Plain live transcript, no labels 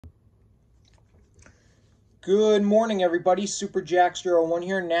Good morning, everybody. Super Jax01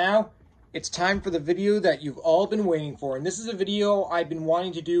 here. Now, it's time for the video that you've all been waiting for. And this is a video I've been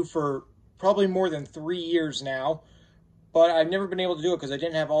wanting to do for probably more than 3 years now. But I've never been able to do it because I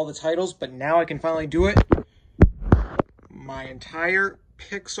didn't have all the titles. But now I can finally do it. My entire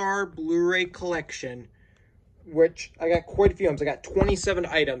Pixar Blu-ray collection, which I got quite a few items. I got 27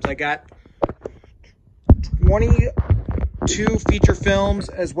 items. I got 22 feature films,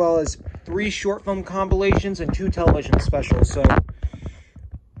 as well as 3 short film compilations and 2 television specials. So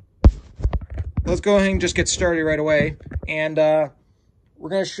let's go ahead and just get started right away. And I'm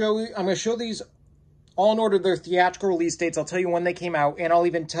going to show these all in order of their theatrical release dates. I'll tell you when they came out, and I'll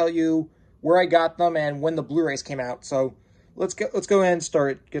even tell you where I got them and when the Blu-rays came out. So let's go ahead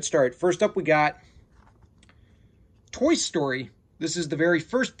and get started. First up, we got Toy Story. This is the very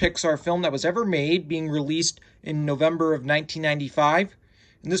first Pixar film that was ever made, being released in November of 1995.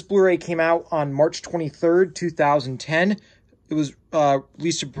 And this Blu-ray came out on March 23rd, 2010. It was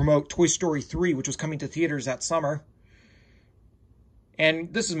released to promote Toy Story 3, which was coming to theaters that summer.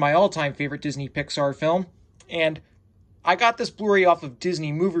 And this is my all-time favorite Disney Pixar film. And I got this Blu-ray off of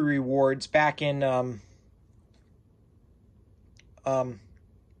Disney Movie Rewards back in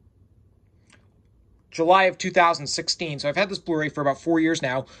July of 2016. So I've had this Blu-ray for about 4 years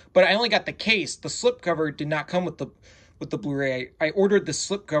now, but I only got the case. The slipcover did not come with the Blu-ray. I ordered the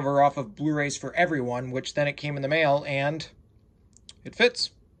slipcover off of Blu-rays for Everyone, which then it came in the mail, and it fits.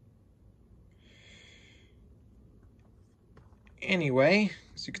 Anyway,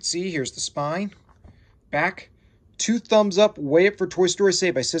 as you can see, here's the spine, back, 2 thumbs up, way up for Toy Story Say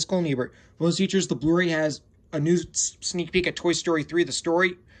by Siskel and Ebert. One of those features, the Blu-ray has a new sneak peek at Toy Story 3, the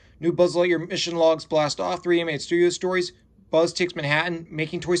story, new Buzz Lightyear mission logs blast off, 3 animated studio stories, Buzz Takes Manhattan,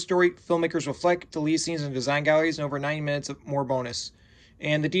 Making Toy Story, filmmakers reflect, deleted scenes and design galleries, and over 90 minutes of more bonus.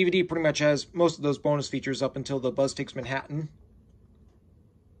 And the DVD pretty much has most of those bonus features up until the Buzz Takes Manhattan.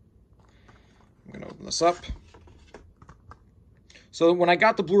 I'm going to open this up. So when I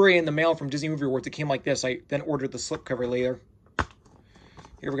got the Blu-ray in the mail from Disney Movie Rewards, it came like this. I then ordered the slipcover later.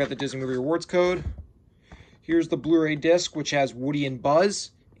 Here we got the Disney Movie Rewards code. Here's the Blu-ray disc, which has Woody and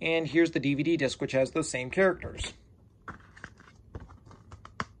Buzz. And here's the DVD disc, which has those same characters.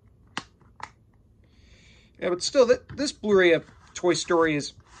 Yeah, but still, this Blu-ray of Toy Story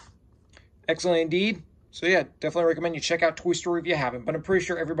is excellent indeed. So yeah, definitely recommend you check out Toy Story if you haven't. But I'm pretty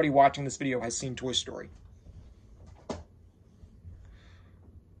sure everybody watching this video has seen Toy Story.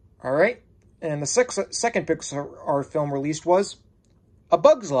 All right, and the second Pixar film released was A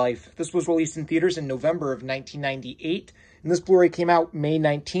Bug's Life. This was released in theaters in November of 1998. And this Blu-ray came out May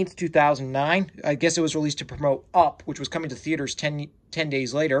 19th, 2009. I guess it was released to promote Up, which was coming to theaters 10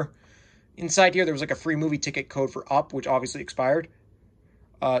 days later. Inside here, there was like a free movie ticket code for Up, which obviously expired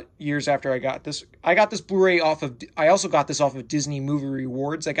years after I got this. I got this Blu-ray I also got this off of Disney Movie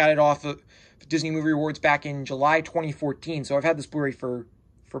Rewards. I got it off of Disney Movie Rewards back in July 2014. So I've had this Blu-ray for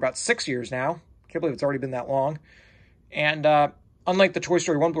about 6 years now. Can't believe it's already been that long. And unlike the Toy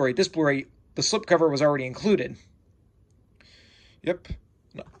Story 1 Blu-ray, this Blu-ray, the slipcover was already included. Yep.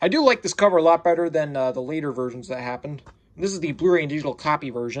 I do like this cover a lot better than the later versions that happened. This is the Blu-ray and digital copy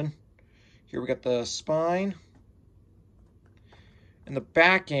version. Here we got the spine. And the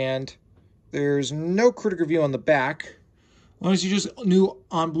back end, there's no critic review on the back. As long as you just new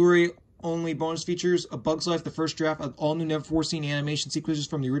on Blu-ray only bonus features, A Bug's Life, the first draft of all new never before seen animation sequences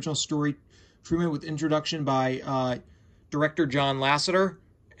from the original story treatment with introduction by director John Lasseter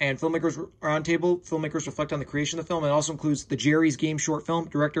and filmmakers roundtable. Filmmakers reflect on the creation of the film. It also includes the Jerry's Game short film,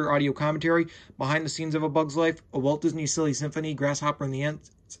 director audio commentary, behind the scenes of A Bug's Life, a Walt Disney Silly Symphony, Grasshopper and the Ants,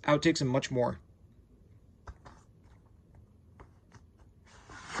 outtakes, and much more.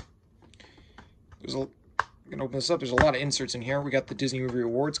 I'm going to open this up. There's a lot of inserts in here. We got the Disney Movie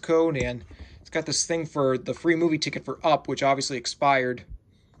Rewards code, and it's got this thing for the free movie ticket for Up, which obviously expired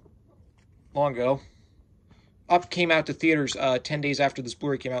long ago. Up came out to theaters 10 days after this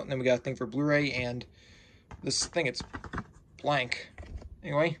Blu-ray came out, and then we got a thing for Blu-ray, and this thing, it's blank.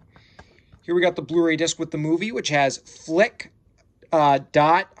 Anyway, here we got the Blu-ray disc with the movie, which has Flick,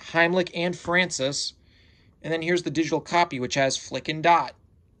 Dot, Heimlich, and Francis. And then here's the digital copy, which has Flick and Dot.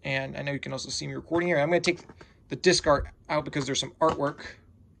 And I know you can also see me recording here. I'm going to take the disc art out because there's some artwork.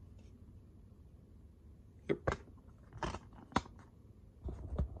 Yep.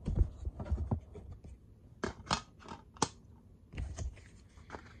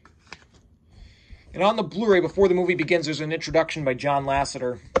 And on the Blu-ray, before the movie begins, there's an introduction by John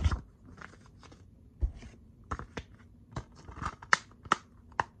Lasseter.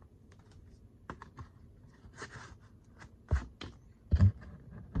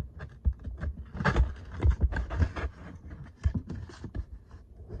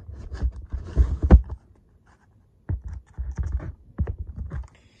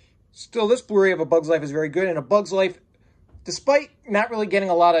 Still, this Blu-ray of A Bug's Life is very good, and A Bug's Life, despite not really getting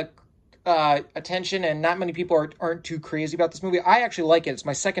a lot of attention and not many people aren't too crazy about this movie, I actually like it. It's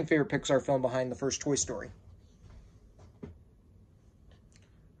my second favorite Pixar film behind the first Toy Story.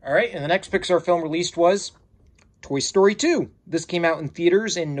 All right, and the next Pixar film released was Toy Story 2. This came out in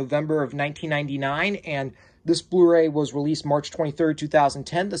theaters in November of 1999, and this Blu-ray was released March 23rd,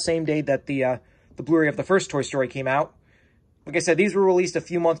 2010, the same day that the Blu-ray of the first Toy Story came out. Like I said, these were released a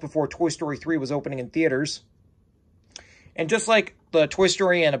few months before Toy Story 3 was opening in theaters. And just like the Toy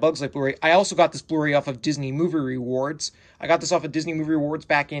Story and A Bug's Life Blu-ray, I also got this Blu-ray off of Disney Movie Rewards. I got this off of Disney Movie Rewards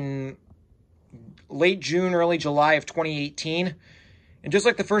back in late June, early July of 2018. And just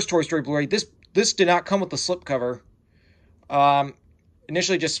like the first Toy Story Blu-ray, this did not come with the slipcover.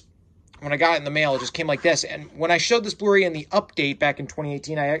 Initially, just when I got it in the mail, it just came like this. And when I showed this Blu-ray in the update back in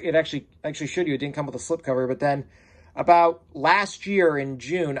 2018, it actually showed you it didn't come with a slipcover. But then about last year in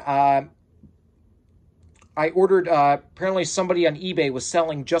June, I ordered, apparently somebody on eBay was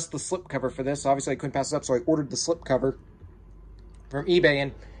selling just the slipcover for this. Obviously, I couldn't pass it up, so I ordered the slipcover from eBay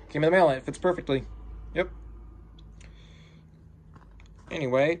and came in the mail, and it fits perfectly. Yep.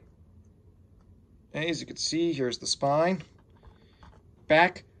 Anyway, as you can see, here's the spine.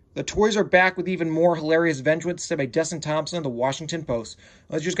 Back. The toys are back with even more hilarious vengeance, said by Destin Thompson of the Washington Post.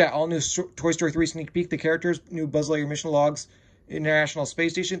 Let's just got all new Toy Story 3 sneak peek, the characters, new Buzz Lightyear mission logs, International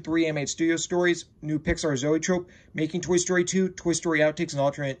Space Station, 3 animated studio stories, new Pixar Zoetrope, making Toy Story 2, Toy Story outtakes and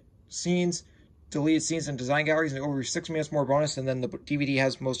alternate scenes, deleted scenes and design galleries, and over 6 minutes more bonus, and then the DVD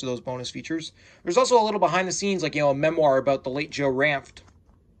has most of those bonus features. There's also a little behind the scenes, like, a memoir about the late Joe Ranft,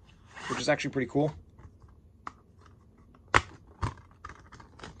 which is actually pretty cool.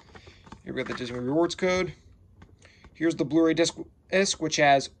 Here we got the Disney Rewards code. Here's the Blu-ray disc, which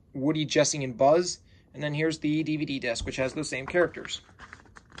has Woody, Jessie, and Buzz. And then here's the DVD disc, which has the same characters.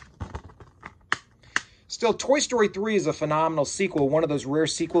 Still, Toy Story 3 is a phenomenal sequel, one of those rare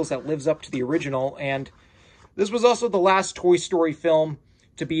sequels that lives up to the original. And this was also the last Toy Story film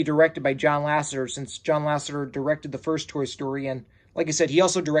to be directed by John Lasseter, since John Lasseter directed the first Toy Story. And like I said, he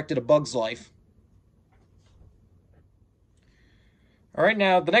also directed A Bug's Life. All right,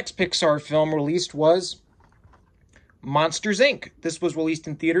 now, the next Pixar film released was Monsters, Inc. This was released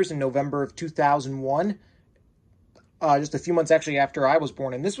in theaters in November of 2001, just a few months actually after I was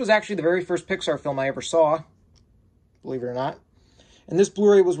born. And this was actually the very first Pixar film I ever saw, believe it or not. And this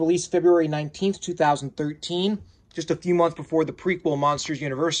Blu-ray was released February 19th, 2013, just a few months before the prequel Monsters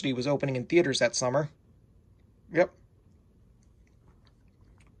University was opening in theaters that summer. Yep.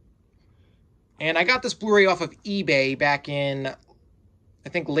 And I got this Blu-ray off of eBay back in, I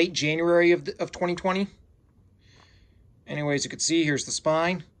think, late January of 2020. Anyways, you can see, here's the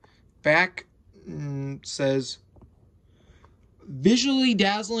spine. Back says, visually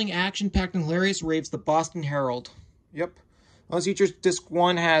dazzling, action-packed, and hilarious, raves the Boston Herald. Yep. Those features, disc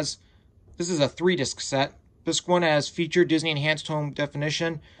 1 has, this is a 3-disc set. Disc 1 has featured Disney Enhanced Home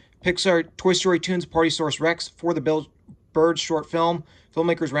Definition, Pixar Toy Story Tunes, Party Source Rex, For the Birds short film,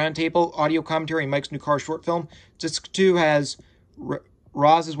 Filmmakers Roundtable, audio commentary, and Mike's New Car short film. Disc 2 has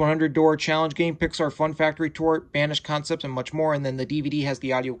Roz's 100-Door Challenge Game, Pixar Fun Factory Tour, Banished Concepts, and much more. And then the DVD has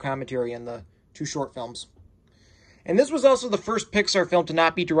the audio commentary and the 2 short films. And this was also the first Pixar film to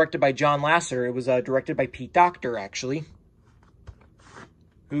not be directed by John Lasseter. It was directed by Pete Docter, actually,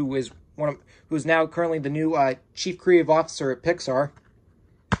 who is now currently the new Chief Creative Officer at Pixar.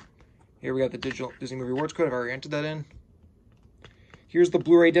 Here we got the digital Disney Movie Awards code. I've already entered that in. Here's the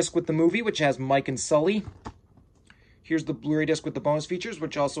Blu-ray disc with the movie, which has Mike and Sully. Here's the Blu-ray disc with the bonus features,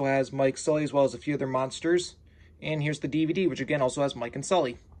 which also has Mike, Sully, as well as a few other monsters. And here's the DVD, which again also has Mike and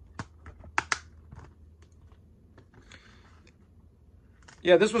Sully.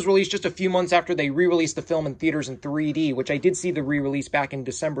 Yeah, this was released just a few months after they re-released the film in theaters in 3D, which I did see the re-release back in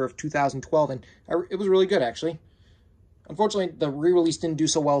December of 2012, and it was really good, actually. Unfortunately, the re-release didn't do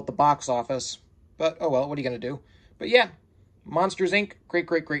so well at the box office, but oh well, what are you going to do? But yeah, Monsters, Inc., great,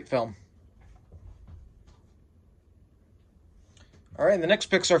 great, great film. All right, and the next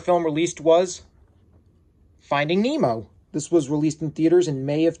Pixar film released was Finding Nemo. This was released in theaters in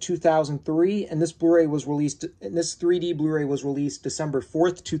May of 2003, and this Blu-ray was released, and this 3D Blu-ray was released December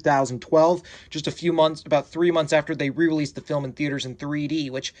 4th, 2012, just a few months, about 3 months after they re-released the film in theaters in 3D,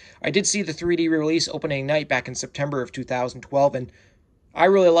 which I did see the 3D release opening night back in September of 2012, and I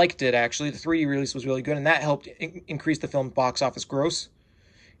really liked it, actually. The 3D release was really good, and that helped increase the film's box office gross.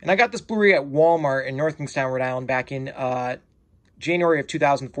 And I got this Blu-ray at Walmart in North Kingstown, Rhode Island, back in January of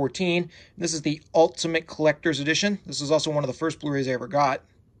 2014. This is the Ultimate Collector's Edition. This is also one of the first Blu-rays I ever got.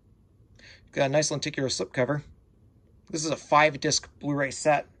 Got a nice lenticular slipcover. This is a 5-disc Blu-ray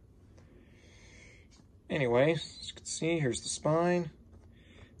set. Anyway, as you can see, here's the spine.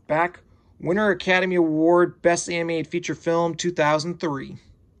 Back. Winner Academy Award, Best Animated Feature Film, 2003.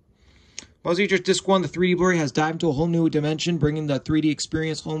 Buzz Features Disc 1, the 3D Blu-ray, has dived into a whole new dimension, bringing the 3D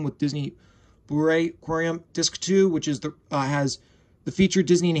experience home with Disney Blu-ray Aquarium. Disc 2, which is has the featured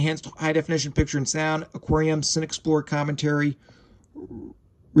Disney enhanced high-definition picture and sound, Aquarium, Cinexplore commentary,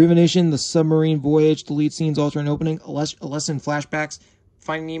 Revenation, the submarine voyage, the lead scenes, alternate opening, a lesson flashbacks,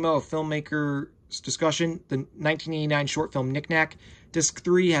 Finding Nemo, a filmmaker's discussion, the 1989 short film Knick Knack. Disc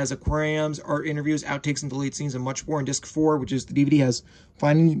 3 has aquariums, art interviews, outtakes, and deleted scenes, and much more. And Disc 4, which is the DVD, has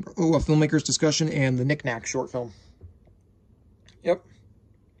Finding Nemo, a filmmaker's discussion, and the Knick Knack short film. Yep.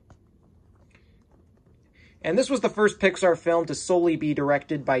 And this was the first Pixar film to solely be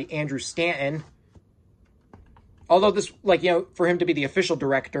directed by Andrew Stanton. Although this, like, you know, for him to be the official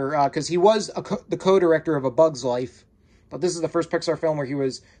director, because he was the co-director of A Bug's Life. But this is the first Pixar film where he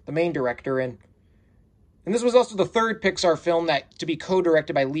was the main director. And this was also the third Pixar film to be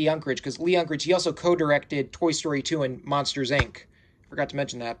co-directed by Lee Unkrich, because Lee Unkrich, he also co-directed Toy Story 2 and Monsters, Inc. Forgot to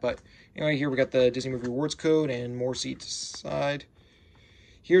mention that. But anyway, here we got the Disney Movie Awards code and more seats aside.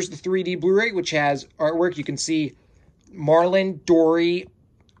 Here's the 3D Blu-ray, which has artwork. You can see Marlin, Dory,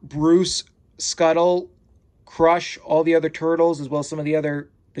 Bruce, Scuttle, Crush, all the other turtles, as well as some of the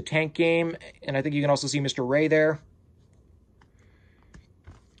tank game. And I think you can also see Mr. Ray there.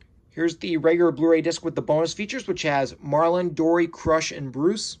 Here's the regular Blu-ray disc with the bonus features, which has Marlin, Dory, Crush, and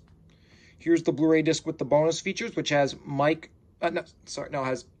Bruce. Here's the Blu-ray disc with the bonus features, which has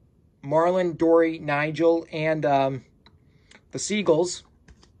has Marlin, Dory, Nigel, and the Seagulls.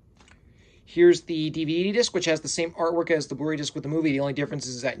 Here's the DVD disc, which has the same artwork as the Blu-ray disc with the movie. The only difference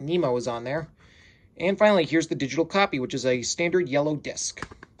is that Nemo is on there. And finally, here's the digital copy, which is a standard yellow disc.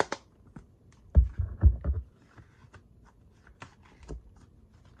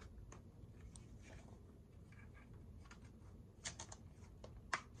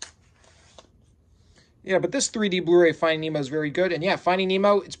 Yeah, but this 3D Blu-ray Finding Nemo is very good. And yeah, Finding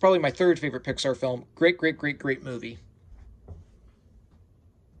Nemo, it's probably my third favorite Pixar film. Great, great, great, great movie.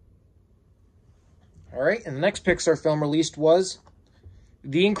 All right, and the next Pixar film released was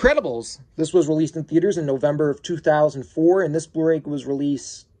The Incredibles. This was released in theaters in November of 2004, and this Blu-ray was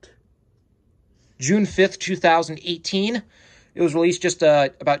released June 5th, 2018. It was released just I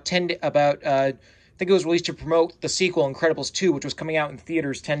think it was released to promote the sequel, Incredibles 2, which was coming out in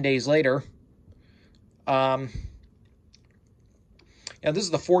theaters 10 days later. Yeah, this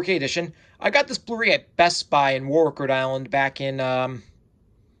is the 4K edition. I got this Blu-ray at Best Buy in Warwick, Rhode Island back in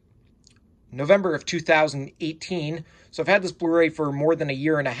November of 2018. So I've had this Blu-ray for more than a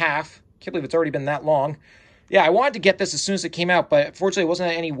year and a half. Can't believe it's already been that long. Yeah, I wanted to get this as soon as it came out, but unfortunately it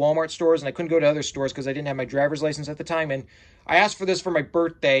wasn't at any Walmart stores, and I couldn't go to other stores because I didn't have my driver's license at the time. And I asked for this for my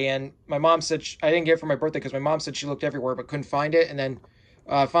birthday, and my mom said I didn't get it for my birthday because my mom said she looked everywhere but couldn't find it. And then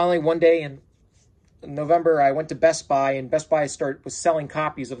finally one day in November, I went to Best Buy, and Best Buy was selling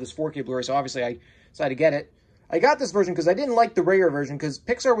copies of this 4K Blu-ray, so obviously I decided to get it. I got this version because I didn't like the regular version, because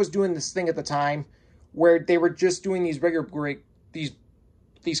Pixar was doing this thing at the time where they were just doing these regular Blu-ray,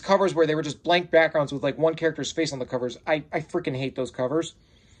 these covers where they were just blank backgrounds with like one character's face on the covers. I freaking hate those covers.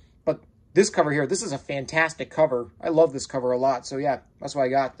 But this cover here, this is a fantastic cover. I love this cover a lot, so yeah, that's why I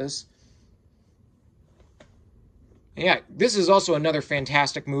got this. Yeah, this is also another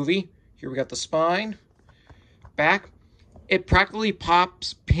fantastic movie. Here we got the spine, back. It practically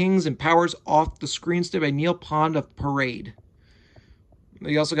pops, pings, and powers off the screen by Neil Pond of Parade.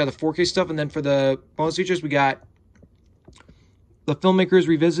 We also got the 4K stuff, and then for the bonus features, we got the Filmmakers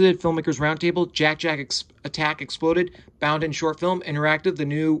Revisited, Filmmakers Roundtable, Jack Attack Exploded, Bound in Short Film, Interactive, the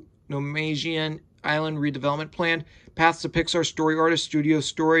new Nomasian Island Redevelopment Plan, Paths to Pixar, Story Artist, Studio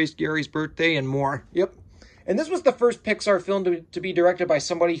Stories, Gary's Birthday, and more. Yep. And this was the first Pixar film to be directed by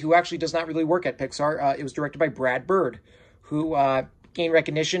somebody who actually does not really work at Pixar. It was directed by Brad Bird, who gained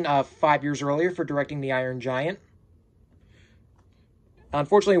recognition 5 years earlier for directing The Iron Giant.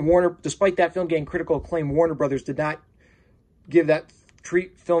 Unfortunately, Warner, despite that film getting critical acclaim, Warner Brothers did not give that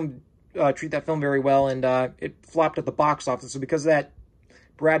treat that film very well, and it flopped at the box office. So because of that,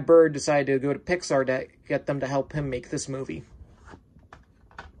 Brad Bird decided to go to Pixar to get them to help him make this movie.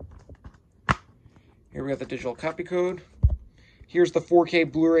 Here we got the digital copy code. Here's the 4K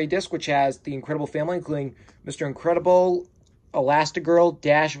Blu-ray disc, which has the Incredible family, including Mr. Incredible, Elastigirl,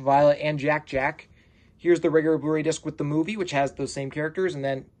 Dash, Violet, and Jack. Here's the regular Blu-ray disc with the movie, which has those same characters. And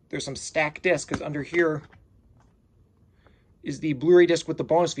then there's some stacked discs, because under here is the Blu-ray disc with the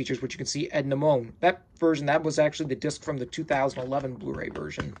bonus features, which you can see Edna Moan. That version, that was actually the disc from the 2011 Blu-ray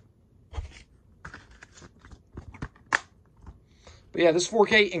version. But yeah, this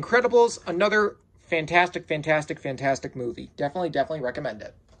 4K Incredibles, another fantastic, fantastic, fantastic movie. Definitely recommend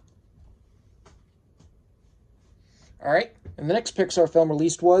it. All right, and the next Pixar film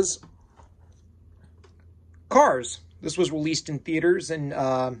released was Cars. This was released in theaters in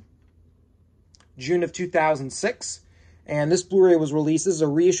June of 2006. And this Blu-ray was released. This is a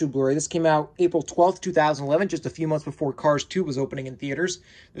reissue Blu-ray. This came out April 12th, 2011, just a few months before Cars 2 was opening in theaters.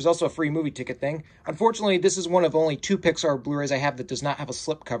 There's also a free movie ticket thing. Unfortunately, this is one of only 2 Pixar Blu-rays I have that does not have a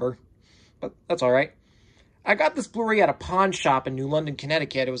slipcover. But that's all right. I got this Blu-ray at a pawn shop in New London,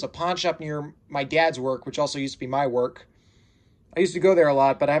 Connecticut. It was a pawn shop near my dad's work, which also used to be my work. I used to go there a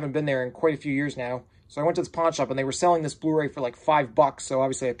lot, but I haven't been there in quite a few years now. So I went to this pawn shop, and they were selling this Blu-ray for like $5, so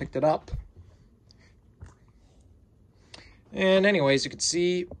obviously I picked it up. And anyways, you can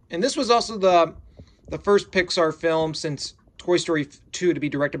see, and this was also the first Pixar film since Toy Story 2 to be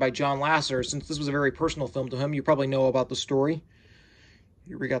directed by John Lasseter. Since this was a very personal film to him, you probably know about the story.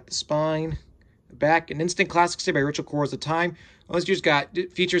 Here we got the spine, the back, an instant classic saved by Rachel Cohrs at the time. Let's just got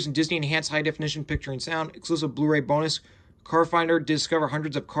features in Disney enhanced high definition picture and sound, exclusive Blu-ray bonus. Car Finder, discover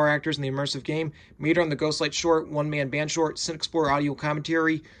hundreds of car actors in the immersive game. Mater on the Ghostlight short, one-man band short, Cine Explorer audio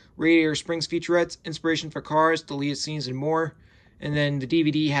commentary, Radiator Springs featurettes, inspiration for cars, deleted scenes, and more. And then the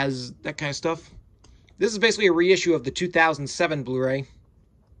DVD has that kind of stuff. This is basically a reissue of the 2007 Blu-ray.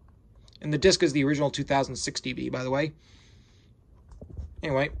 And the disc is the original 2006 DVD, by the way.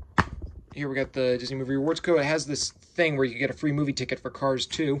 Anyway, here we got the Disney Movie Rewards code. It has this thing where you can get a free movie ticket for Cars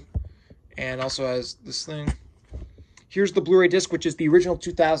 2. And also has this thing. Here's the Blu-ray disc, which is the original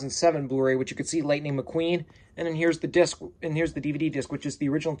 2007 Blu-ray, which you could see Lightning McQueen. And then here's the disc, and here's the DVD disc, which is the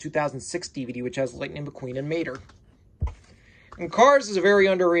original 2006 DVD, which has Lightning McQueen and Mater. And Cars is a very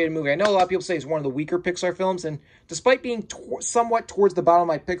underrated movie. I know a lot of people say it's one of the weaker Pixar films, and despite being somewhat towards the bottom of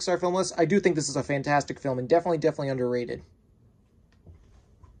my Pixar film list, I do think this is a fantastic film and definitely underrated.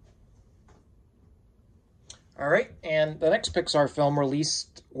 All right, and the next Pixar film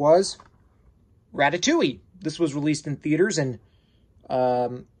released was Ratatouille. This was released in theaters in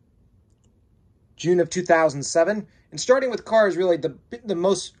June of 2007. And starting with Cars, really, the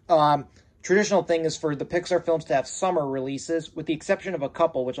most traditional thing is for the Pixar films to have summer releases, with the exception of a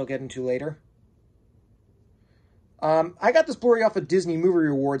couple, which I'll get into later. I got this Blu-ray off of Disney Movie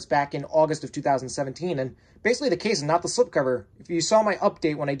Rewards back in August of 2017, and basically the case, and not the slipcover, if you saw my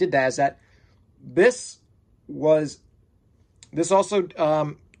update when I did that, is that this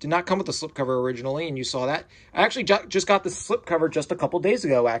also did not come with the slipcover originally, and you saw that. I actually just got the slipcover just a couple days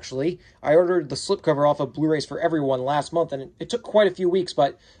ago, actually. I ordered the slipcover off of Blu-rays for Everyone last month, and it took quite a few weeks,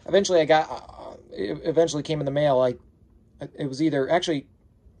 but eventually it eventually came in the mail. It actually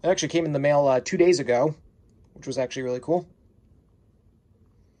came in the mail 2 days ago, which was actually really cool.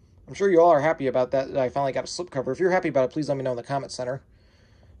 I'm sure you all are happy about that I finally got a slipcover. If you're happy about it, please let me know in the comment center.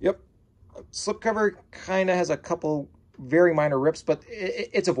 Yep. Slipcover kind of has a couple very minor rips, but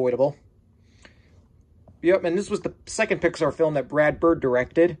it's avoidable. Yep, and this was the second Pixar film that Brad Bird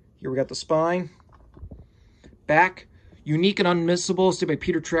directed. Here we got the spine. Back. Unique and unmissable, stayed by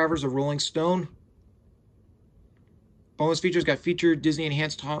Peter Travers of Rolling Stone. Bonus features got featured Disney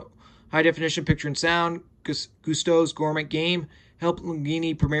enhanced high definition picture and sound. Gusteau's Gourmet Game. Help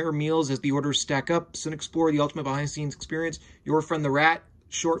Linguini prepare meals as the orders stack up. Cine Explorer, the ultimate behind the scenes experience. Your Friend the Rat.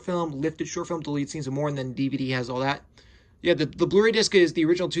 Short film, lifted short film, deleted scenes and more, and then DVD has all that. Yeah, the Blu-ray disc is the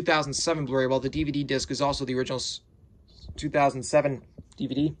original 2007 Blu-ray, while the DVD disc is also the original 2007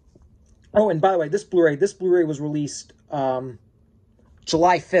 DVD. Oh, and by the way, this Blu-ray was released July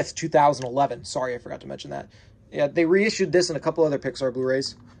 5th, 2011. Sorry, I forgot to mention that. Yeah, they reissued this and a couple other Pixar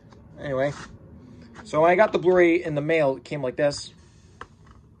Blu-rays. Anyway, so when I got the Blu-ray in the mail, it came like this.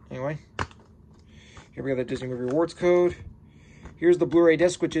 Anyway, here we got the Disney Movie Rewards code. Here's the Blu-ray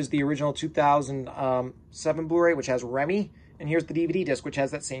disc, which is the original 2007 Blu-ray, which has Remy. And here's the DVD disc, which has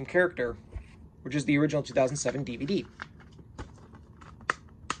that same character, which is the original 2007 DVD.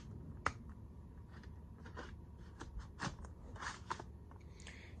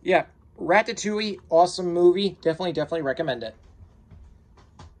 Yeah, Ratatouille, awesome movie. Definitely recommend it.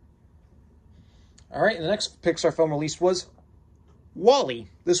 All right, and the next Pixar film released was WALL-E.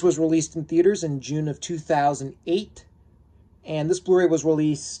 This was released in theaters in June of 2008. And this Blu-ray was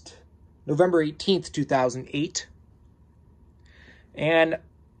released November 18th, 2008. And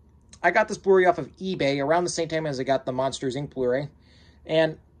I got this Blu-ray off of eBay around the same time as I got the Monsters, Inc. Blu-ray.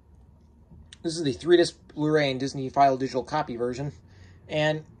 And this is the 3-disc Blu-ray and Disney File digital copy version.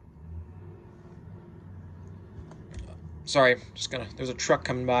 And sorry, there's a truck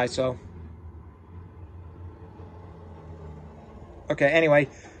coming by, so. Okay, anyway,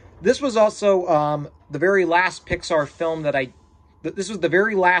 this was also the very last Pixar film that I This was the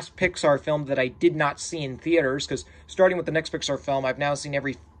very last Pixar film that I did not see in theaters, because starting with the next Pixar film, I've now seen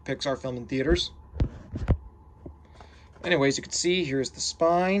every Pixar film in theaters. Anyways, you can see, here's the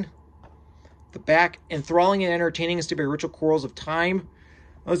spine, the back. Enthralling and entertaining is to be ritual corals of time.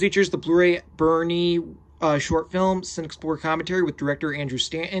 Those features the Blu-ray Bernie short film, Cinexplore commentary with director Andrew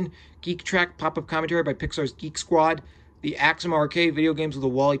Stanton, Geek Track pop-up commentary by Pixar's Geek Squad, the Axum Arcade video games with a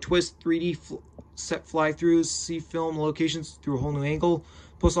Wall-E twist, 3D set fly-throughs, see film locations through a whole new angle,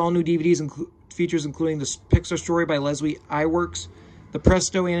 plus all new DVDs features including the Pixar Story by Leslie Iwerks, the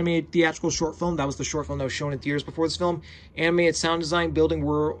Presto animated theatrical short film, that was the short film that was shown in theaters before this film, animated sound design, building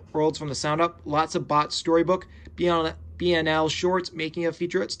worlds from the sound up, lots of bot storybook, BNL shorts, making of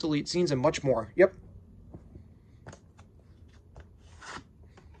featurettes, delete scenes, and much more. Yep.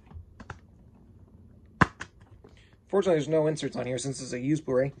 Fortunately, there's no inserts on here since it's a used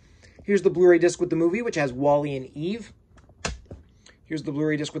Blu-ray. Here's the Blu-ray disc with the movie, which has Wall-E and Eve. Here's the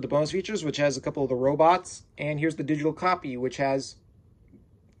Blu-ray disc with the bonus features, which has a couple of the robots. And here's the digital copy, which has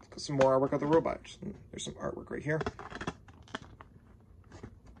some more artwork of the robots. There's some artwork right here.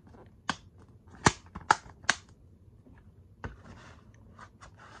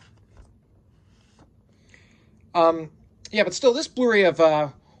 Yeah, but still, this Blu-ray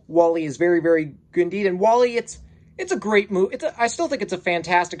of Wall-E is very, very good indeed. And Wall-E, it's a great movie. I still think it's a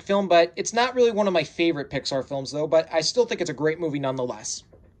fantastic film, but it's not really one of my favorite Pixar films, though. But I still think it's a great movie nonetheless.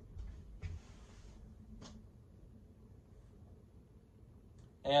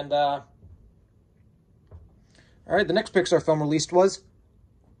 And, all right, the next Pixar film released was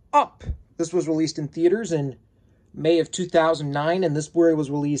Up. This was released in theaters in May of 2009, and this Blu-ray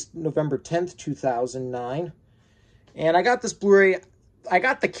was released November 10th, 2009. And I got this Blu-ray, I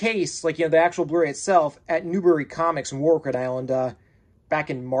got the case, like, the actual Blu-ray itself, at Newbury Comics in Warwick, Island, back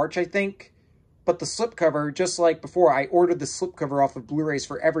in March, I think. But the slipcover, just like before, I ordered the slipcover off of Blu-rays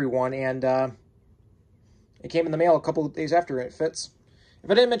for everyone, and it came in the mail a couple of days after, and it fits. If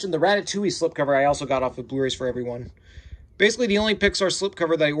I didn't mention the Ratatouille slipcover, I also got off of Blu-rays for everyone. Basically, the only Pixar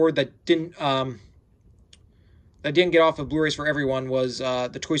slipcover that I ordered that didn't get off of Blu-rays for everyone was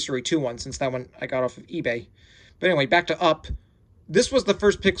the Toy Story 2 one, since that one I got off of eBay. But anyway, back to Up. This was the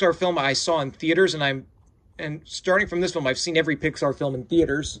first Pixar film I saw in theaters, and starting from this film, I've seen every Pixar film in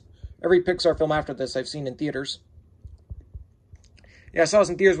theaters. Every Pixar film after this, I've seen in theaters. Yeah, I saw this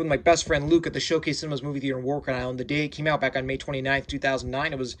in theaters with my best friend Luke at the Showcase Cinemas movie theater in Warwick Island. The day it came out back on May 29th,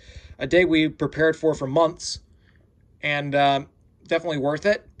 2009. It was a day we prepared for months, and definitely worth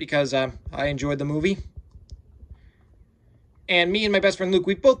it because I enjoyed the movie. And me and my best friend Luke,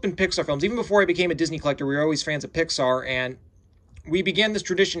 we've both been Pixar films. Even before I became a Disney collector, we were always fans of Pixar, and we began this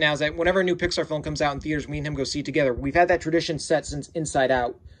tradition now that whenever a new Pixar film comes out in theaters, me and him go see it together. We've had that tradition set since Inside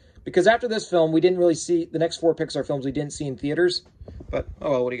Out. Because after this film, we didn't really see the next 4 Pixar films we didn't see in theaters. But, oh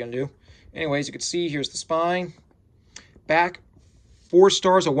well, what are you going to do? Anyways, you can see, here's the spine. Back, 4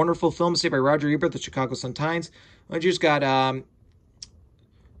 stars, a wonderful film saved by Roger Ebert, the Chicago Sun-Times. I just got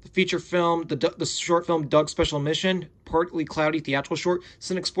the feature film, the short film Doug's Special Mission, partly cloudy theatrical short,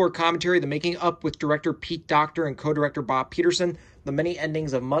 Cinexplore commentary, the making up with director Pete Docter and co-director Bob Peterson, the many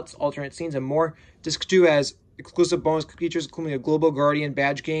endings of Mutt's, alternate scenes, and more. Disc 2 has exclusive bonus features, including a Global Guardian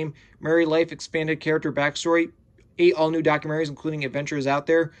badge game, Married Life expanded character backstory, 8 all-new documentaries, including Adventures Out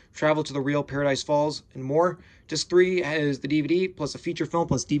There, Travel to the Real Paradise Falls, and more. Disc 3 has the DVD, plus a feature film,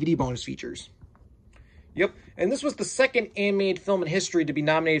 plus DVD bonus features. Yep, and this was the second animated film in history to be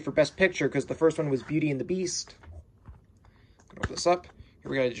nominated for Best Picture, because the first one was Beauty and the Beast. I'm gonna open this up.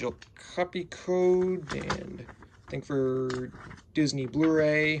 Here we got a digital copy code, and I think for Disney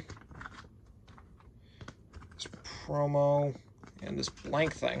Blu-ray, this promo, and this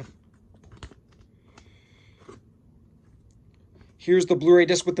blank thing. Here's the Blu-ray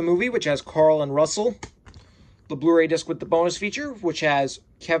disc with the movie, which has Carl and Russell. The Blu-ray disc with the bonus feature, which has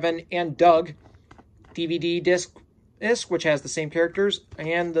Kevin and Doug. DVD disc, which has the same characters.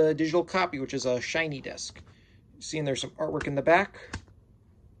 And the digital copy, which is a shiny disc. Seeing there's some artwork in the back.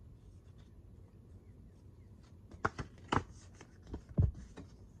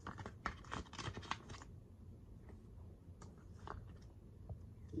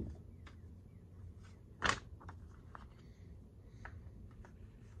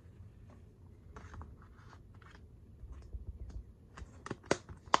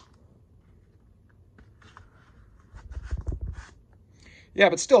 Yeah,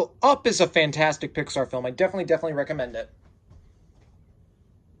 but still, Up is a fantastic Pixar film. I definitely recommend it.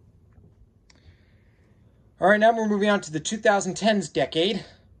 All right, now we're moving on to the 2010s decade,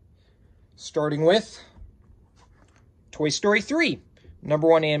 starting with Toy Story 3,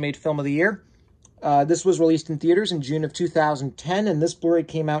 #1 animated film of the year. This was released in theaters in June of 2010, and this Blu-ray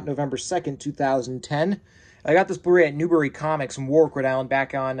came out November 2nd, 2010. I got this Blu-ray at Newbury Comics in Warwick, Rhode Island,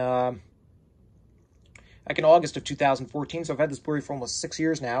 back in August of 2014, so I've had this Blu-ray for almost 6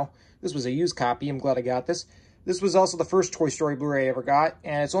 years now. This was a used copy. I'm glad I got this. This was also the first Toy Story Blu-ray I ever got,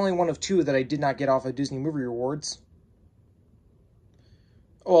 and it's only one of 2 that I did not get off of Disney Movie Rewards.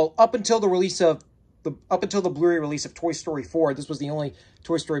 Well, up until the Blu-ray release of Toy Story 4, this was the only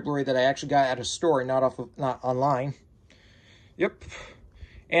Toy Story Blu-ray that I actually got at a store, not online. Yep.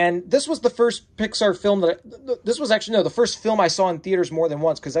 And this was the first Pixar film this was actually, no, the first film I saw in theaters more than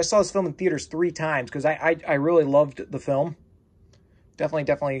once, because I saw this film in theaters 3 times, because I really loved the film.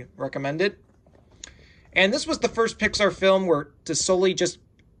 Definitely recommend it. And this was the first Pixar film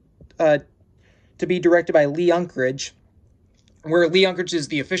to be directed by Lee Unkrich, where Lee Unkrich is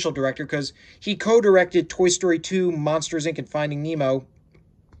the official director, because he co-directed Toy Story 2, Monsters, Inc., and Finding Nemo.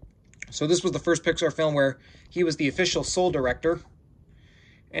 So this was the first Pixar film where he was the official sole director.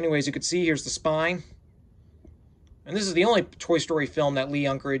 Anyways, you can see, here's the spine. And this is the only Toy Story film that Lee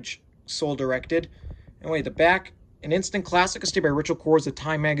Unkrich sole directed. Anyway, the back, an instant classic, a by Ritual Corps of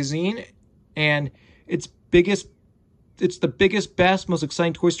Time magazine. And it's the biggest, best, most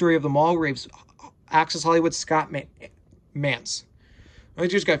exciting Toy Story of them all, raves Access Hollywood Scott Mance. We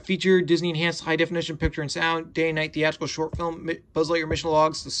just got featured Disney enhanced high definition picture and sound, day and night theatrical short film, Buzz Lightyear mission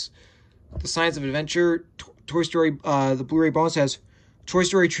logs, the Science of Adventure, Toy Story. The Blu-ray bonus has Toy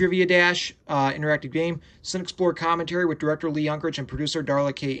Story Trivia Dash, interactive game, Sin Explorer commentary with director Lee Unkrich and producer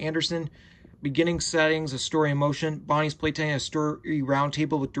Darla K. Anderson, beginning settings, a story in motion, Bonnie's Playtime, a story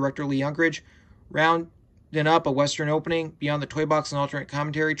roundtable with director Lee Unkrich, rounding up a Western opening, Beyond the Toy Box, an alternate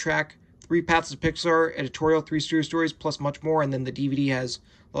commentary track, 3 Paths of Pixar, editorial, 3 studio stories, plus much more, and then the DVD has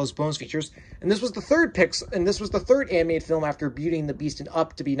all those bonus features. And this was the third animated film after Beauty and the Beast and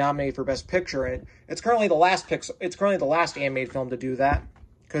Up to be nominated for Best Picture, and it's currently the last animated film to do that,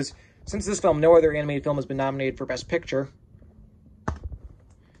 because since this film, no other animated film has been nominated for Best Picture.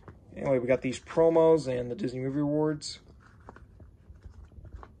 Anyway, we got these promos and the Disney Movie Awards.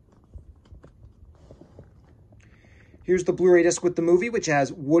 Here's the Blu-ray disc with the movie, which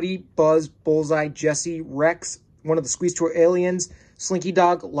has Woody, Buzz, Bullseye, Jessie, Rex, one of the Squeeze Tour aliens, Slinky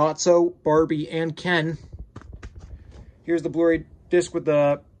Dog, Lotso, Barbie, and Ken. Here's the Blu-ray disc with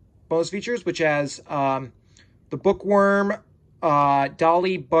the bonus features, which has the Bookworm,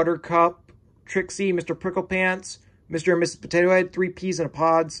 Dolly, Buttercup, Trixie, Mr. Pricklepants, Mr. and Mrs. Potato Head, 3 Peas in a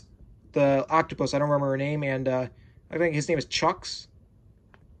Pods, the octopus, I don't remember her name, and I think his name is Chucks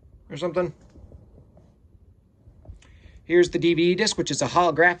or something. Here's the DVD disc, which is a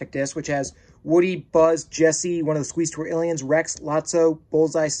holographic disc, which has Woody, Buzz, Jessie, one of the Squeeze Tour aliens, Rex, Lotso,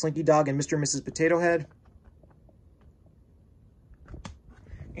 Bullseye, Slinky Dog, and Mr. and Mrs. Potato Head.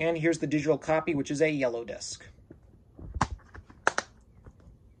 And here's the digital copy, which is a yellow disc.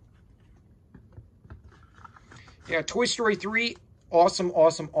 Yeah, Toy Story 3, awesome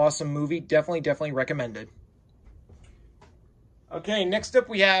movie. Definitely recommended. Okay, next up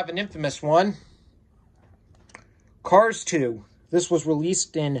we have an infamous one. Cars 2. This was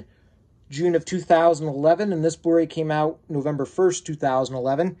released in June of 2011, and this Blu-ray came out November 1st,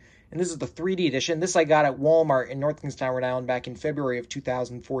 2011. And this is the 3D edition. This I got at Walmart in North Kingstown, Rhode Island back in February of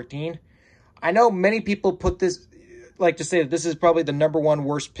 2014. I know many people like to say that this is probably the #1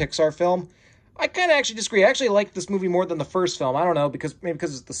 worst Pixar film. I kind of actually disagree. I actually like this movie more than the first film. I don't know, maybe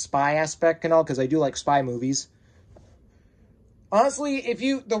because it's the spy aspect and all, because I do like spy movies. Honestly,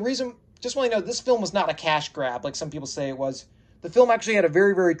 just want to know, this film was not a cash grab like some people say it was. The film actually had a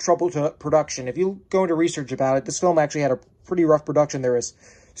very troubled production. If you go into research about it, this film actually had a pretty rough production. There was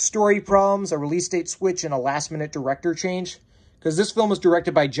story problems, a release date switch, and a last-minute director change. Because this film was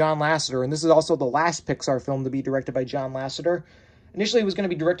directed by John Lasseter, and this is also the last Pixar film to be directed by John Lasseter. Initially, it was going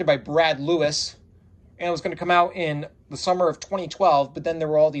to be directed by Brad Lewis, and it was going to come out in the summer of 2012, but then there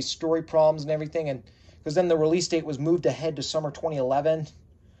were all these story problems and everything, and because then the release date was moved ahead to summer 2011.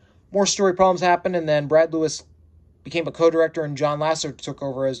 More story problems happened, and then Brad Lewis became a co-director, and John Lasseter took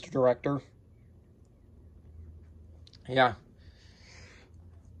over as the director. Yeah.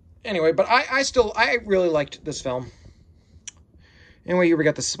 Anyway, but I really liked this film. Anyway, here we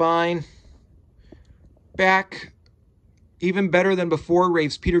got the spine. Back, even better than before,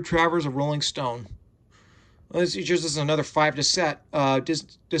 raves Peter Travers of Rolling Stone. This is another 5-disc set.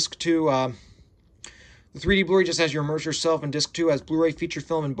 Disc 2, the 3D Blu-ray just has you immerse yourself in Disc 2 has Blu-ray feature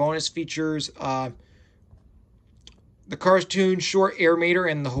film and bonus features. The cartoon short Airmater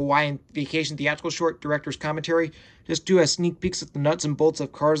and the Hawaiian Vacation theatrical short director's commentary. Disc 2 has sneak peeks at the nuts and bolts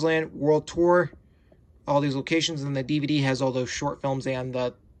of Cars Land World Tour. All these locations, and the DVD has all those short films and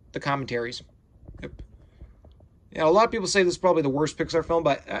the commentaries. Yeah, a lot of people say this is probably the worst Pixar film,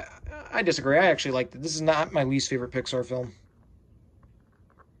 but I disagree. I actually liked it. This is not my least favorite Pixar film.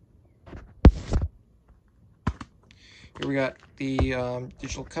 Here we got the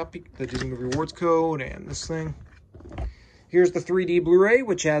digital copy, the Disney Movie Rewards code, and this thing. Here's the 3D Blu-ray,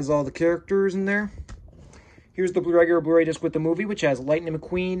 which has all the characters in there. Here's the regular Blu-ray disc with the movie, which has Lightning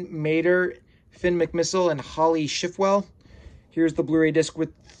McQueen, Mater, Finn McMissile, and Holly Shifwell. Here's the Blu-ray disc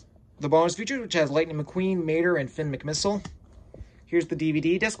with the bonus features, which has Lightning McQueen, Mater, and Finn McMissile. Here's the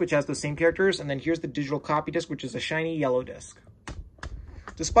DVD disc, which has those same characters. And then here's the digital copy disc, which is a shiny yellow disc.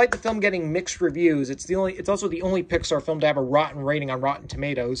 Despite the film getting mixed reviews, it's also the only Pixar film to have a rotten rating on Rotten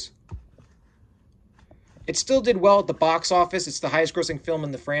Tomatoes. It still did well at the box office. It's the highest grossing film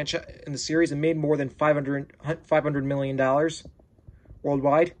in the franchise, in the series, and made more than $500 million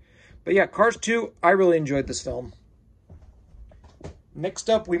worldwide. But yeah, Cars 2, I really enjoyed this film. Next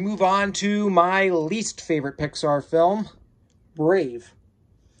up, we move on to my least favorite Pixar film, Brave.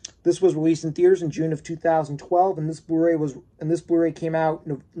 This was released in theaters in June of 2012, and this Blu-ray came out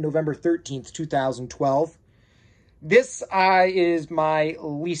November 13th, 2012. This is my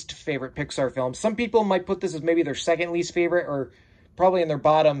least favorite Pixar film. Some people might put this as maybe their second least favorite, or probably in their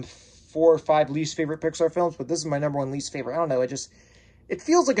bottom 4 or 5 least favorite Pixar films, but this is my number 1 least favorite. I don't know, it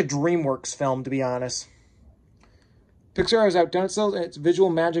feels like a DreamWorks film, to be honest. Pixar has outdone itself in its visual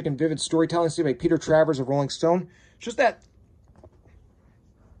magic and vivid storytelling, seen by Peter Travers of Rolling Stone. It's just that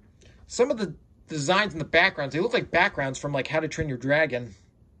some of the designs in the backgrounds, they look like backgrounds from like How to Train Your Dragon.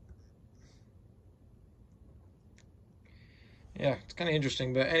 Yeah, it's kind of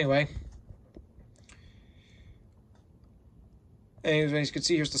interesting, but anyway. Anyways, as you can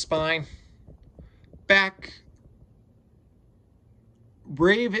see, here's the spine. Back.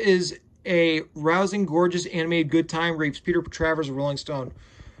 Brave is a rousing, gorgeous, animated good time, raves Peter Travers of Rolling Stone.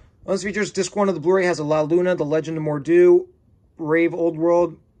 Bonus features, disc 1 of the Blu-ray has a La Luna, The Legend of Mordu, Rave Old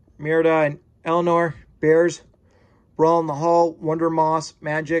World, Merida and Eleanor, Bears, Brawl in the Hall, Wonder Moss,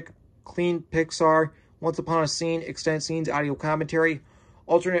 Magic, Clean Pixar, Once Upon a Scene, Extended Scenes, Audio Commentary,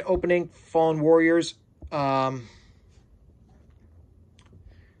 Alternate Opening, Fallen Warriors,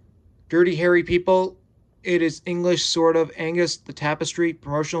 Dirty Harry People, It Is English, Sort of, Angus, The Tapestry,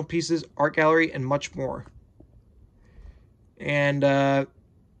 Promotional Pieces, Art Gallery, and much more. And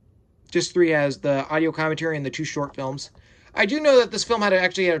Disc 3 has the audio commentary and the 2 short films. I do know that this film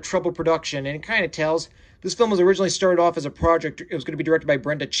actually had a troubled production, and it kind of tells. This film was originally started off as a project. It was going to be directed by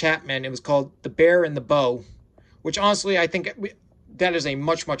Brenda Chapman. It was called The Bear and the Bow, which honestly, I think that is a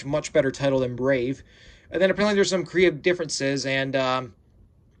much, much, much better title than Brave. And then apparently there's some creative differences, and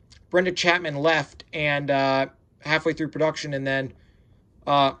Brenda Chapman left and halfway through production, and then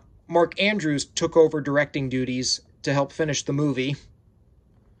Mark Andrews took over directing duties to help finish the movie.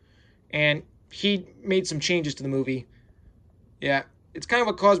 And he made some changes to the movie. Yeah, it's kind of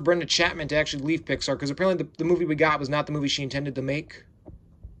what caused Brenda Chapman to actually leave Pixar, because apparently the movie we got was not the movie she intended to make.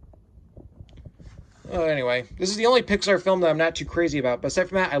 Anyway, this is the only Pixar film that I'm not too crazy about, but aside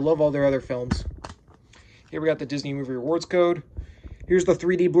from that, I love all their other films. Here we got the Disney Movie Rewards code. Here's the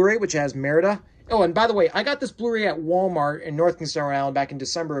 3D Blu-ray, which has Merida. Oh, and by the way, I got this Blu-ray at Walmart in North Kingston, Rhode Island back in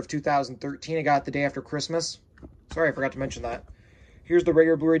December of 2013. I got it the day after Christmas. Sorry, I forgot to mention that. Here's the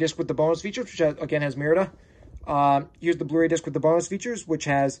regular Blu-ray disc with the bonus features, which again has Merida. Here's the Blu-ray disc with the bonus features, which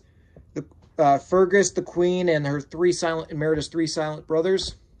has the Fergus, the Queen, and Merida's 3 silent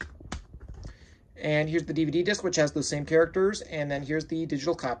brothers. And here's the DVD disc, which has those same characters. And then here's the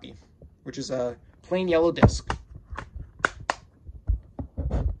digital copy, which is a plain yellow disc.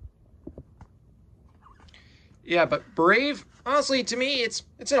 Yeah, but Brave, honestly, to me, it's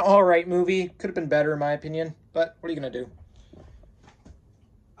an all-right movie. Could have been better, in my opinion. But what are you going to do?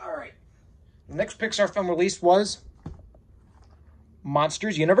 All right. The next Pixar film released was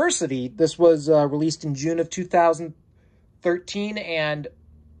Monsters University. This was released in June of 2013, and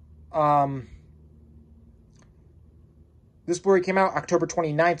this Blu-ray came out October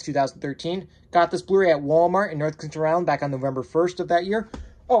 29th, 2013. Got this Blu-ray at Walmart in North Kingston, Rhode Island back on November 1st of that year.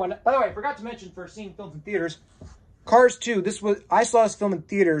 Oh, and by the way, I forgot to mention for seeing films in theaters, Cars 2, I saw this film in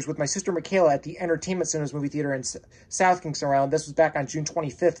theaters with my sister Michaela at the Entertainment Centers movie theater in South Kingston, Rhode Island. This was back on June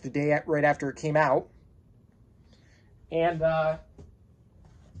 25th, the day right after it came out. And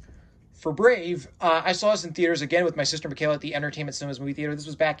for Brave, I saw this in theaters again with my sister Michaela at the Entertainment Cinemas movie theater. This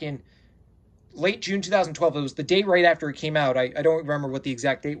was back in late June 2012. It was the date right after it came out. I don't remember what the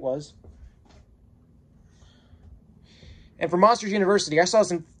exact date was. And for Monsters University, I saw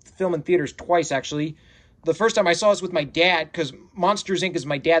this film in theaters twice, actually. The first time I saw this with my dad, because Monsters, Inc. is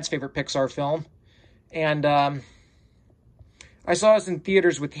my dad's favorite Pixar film. And I saw this in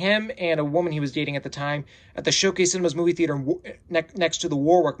theaters with him and a woman he was dating at the time at the Showcase Cinemas movie theater next to the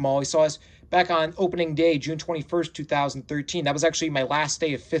Warwick Mall. He saw us back on opening day, June 21st, 2013. That was actually my last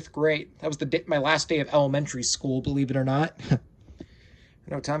day of 5th grade. That was my last day of elementary school, believe it or not. I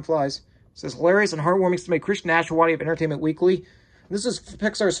know, time flies. It says, hilarious and heartwarming to make Christian Ashwati of Entertainment Weekly. This is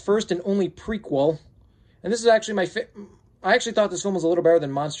Pixar's first and only prequel. And this is actually I actually thought this film was a little better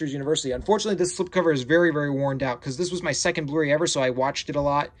than Monsters University. Unfortunately, this slipcover is very, very worn out because this was my second Blu-ray ever, so I watched it a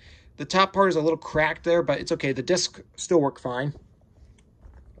lot. The top part is a little cracked there, but it's okay. The disc still worked fine.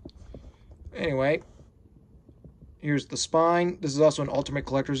 Anyway, here's the spine. This is also an Ultimate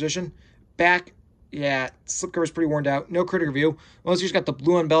Collector's Edition. Back, yeah, slipcover is pretty worn out. No critic review. Well, here's got the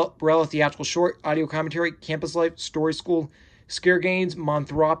Blue Umbrella theatrical short, audio commentary, campus life, story school, scare games,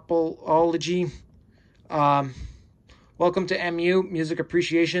 monthropology, Welcome to MU, Music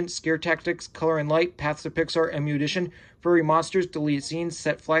Appreciation, Scare Tactics, Color and Light, Paths to Pixar, MU Edition, Furry Monsters, Deleted Scenes,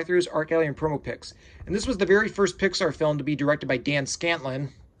 Set Fly-Throughs, Art Gallery, and Promo Pics. And this was the very first Pixar film to be directed by Dan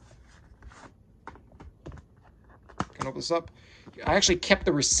Scantlin. Can I open this up? I actually kept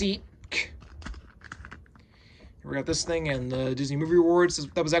the receipt. Here we got this thing and the Disney Movie Awards.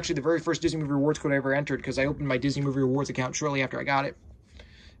 That was actually the very first Disney Movie Awards code I ever entered because I opened my Disney Movie Awards account shortly after I got it.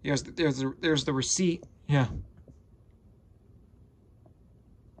 There's the receipt. Yeah.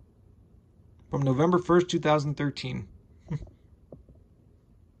 From November 1st, 2013.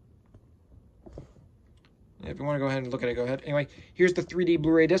 If you want to go ahead and look at it, go ahead. Anyway, here's the 3D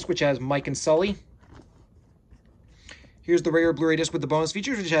Blu-ray disc, which has Mike and Sully. Here's the regular Blu-ray disc with the bonus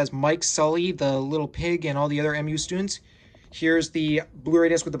features, which has Mike, Sully, the little pig, and all the other MU students. Here's the Blu-ray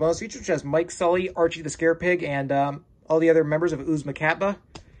disc with the bonus features, which has Mike, Sully, Archie the Scare Pig, and all the other members of Ooze Macatba.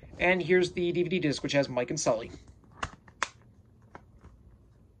 And here's the DVD disc, which has Mike and Sully.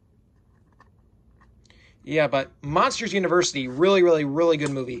 Yeah, but Monsters University, really, really, really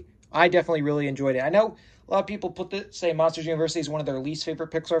good movie. I definitely really enjoyed it. I know a lot of people say Monsters University is one of their least favorite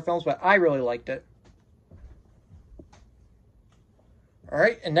Pixar films, but I really liked it. All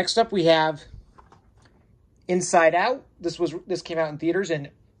right, and next up we have Inside Out. This came out in theaters in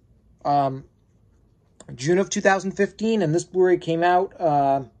June of 2015, and this Blu-ray came out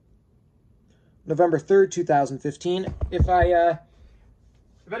November 3rd, 2015. If I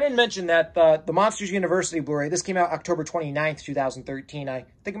didn't mention that, the Monsters University Blu-ray, this came out October 29th, 2013. I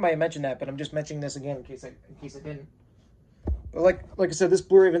think I might have mentioned that, but I'm just mentioning this again in case I didn't. But like I said, this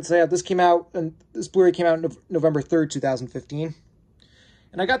Blu-ray of Inside Out, this Blu-ray came out November 3rd, 2015.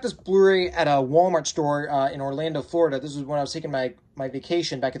 And I got this Blu-ray at a Walmart store in Orlando, Florida. This was when I was taking my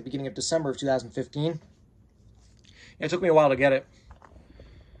vacation back at the beginning of December of 2015. It took me a while to get it.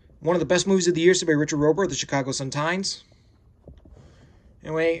 One of the best movies of the year, said by Richard Roeper, The Chicago Sun-Times.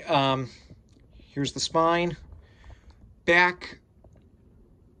 Anyway, here's the spine. Back.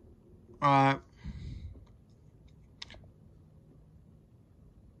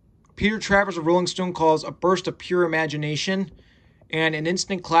 Peter Travers of Rolling Stone calls a burst of pure imagination. And an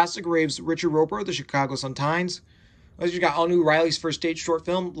instant classic raves Richard Roeper, The Chicago Sun-Times. You got all new Riley's first stage short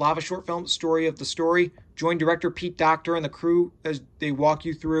film, Lava short film, Story of the Story. Join director Pete Docter and the crew as they walk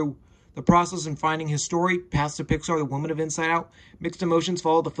you through the process in finding his story. Paths to Pixar, The Woman of Inside Out. Mixed emotions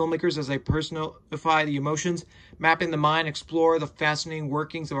follow the filmmakers as they personify the emotions. Mapping the mind, explore the fascinating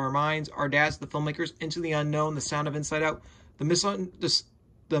workings of our minds. Our dads, the filmmakers, into the unknown, the sound of Inside Out.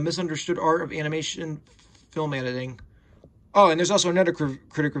 The misunderstood art of animation film editing. Oh, and there's also another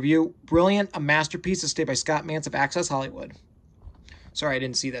critic review. Brilliant, a masterpiece, as stated by Scott Mantz of Access Hollywood. Sorry, I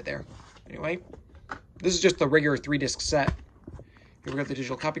didn't see that there. Anyway, this is just the regular 3-disc set. Here we got the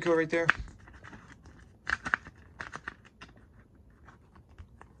digital copy code right there.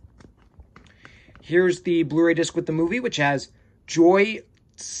 Here's the Blu-ray disc with the movie, which has joy,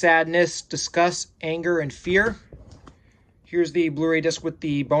 sadness, disgust, anger, and fear. Here's the Blu-ray disc with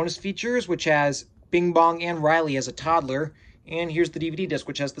the bonus features, which has Bing Bong and Riley as a toddler. And here's the DVD disc,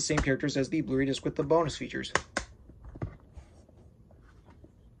 which has the same characters as the Blu-ray disc with the bonus features.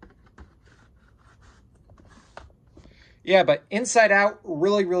 Yeah, but Inside Out,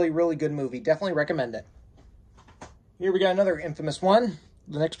 really, really, really good movie. Definitely recommend it. Here we got another infamous one.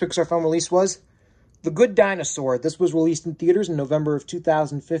 The next Pixar film release was The Good Dinosaur. This was released in theaters in November of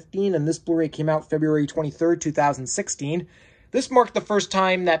 2015, and this Blu-ray came out February 23rd, 2016. This marked the first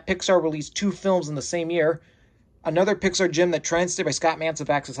time that Pixar released 2 films in the same year. Another Pixar gem that trends, by Scott Mantz of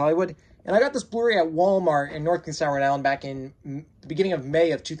Access Hollywood. And I got this Blu-ray at Walmart in North Kingstown, Rhode Island back in the beginning of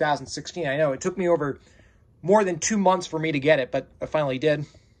May of 2016. I know, it took me over more than 2 months for me to get it, but I finally did.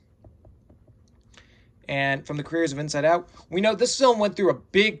 And from the creators of Inside Out, we know this film went through a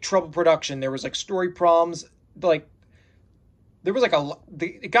big trouble production. There was, like, story problems. Like, there was like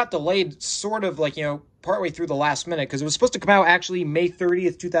it got delayed sort of like, partway through the last minute, because it was supposed to come out actually May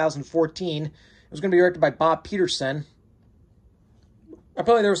 30th, 2014. It was going to be directed by Bob Peterson.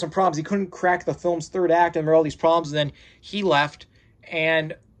 Apparently there were some problems. He couldn't crack the film's third act, and there were all these problems, and then he left,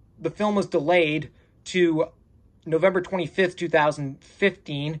 and the film was delayed to November 25th,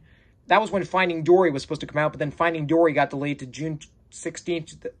 2015. That was when Finding Dory was supposed to come out, but then Finding Dory got delayed to June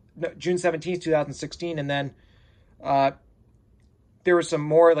 17th, 2016, and then there was some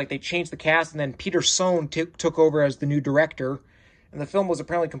more, like they changed the cast, and then Peter Sohn took over as the new director, and the film was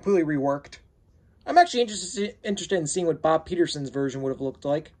apparently completely reworked. I'm actually interested in seeing what Bob Peterson's version would have looked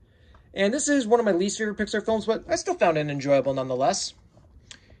like. And this is one of my least favorite Pixar films, but I still found it enjoyable nonetheless.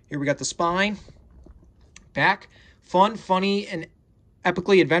 Here we got The Spine. Back. Fun, funny, and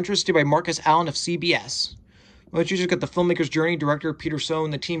epically adventurous, by Marcus Allen of CBS. Let's just got the filmmaker's journey, director Peter Sohn,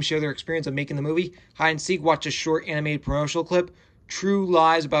 and the team share their experience of making the movie. Hide and seek, watch a short animated promotional clip. True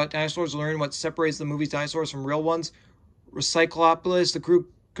lies about dinosaurs, learn what separates the movie's dinosaurs from real ones. Recyclopolis, the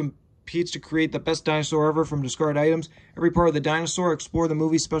group competes to create the best dinosaur ever from discarded items. Every part of the dinosaur, explore the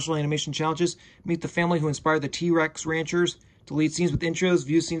movie's special animation challenges. Meet the family who inspired the T-Rex ranchers. Delete scenes with intros,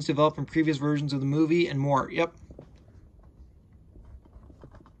 view scenes developed from previous versions of the movie, and more. Yep.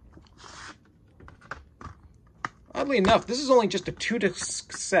 Oddly enough, this is only just a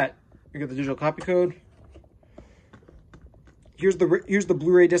 2-disc set. You get the digital copy code. Here's the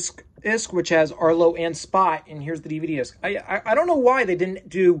Blu-ray disc, which has Arlo and Spot, and here's the DVD disc. I don't know why they didn't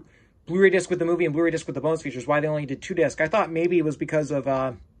do Blu-ray disc with the movie and Blu-ray disc with the bonus features. Why they only did 2-disc. I thought maybe it was because of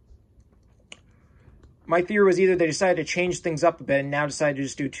my theory was either they decided to change things up a bit and now decided to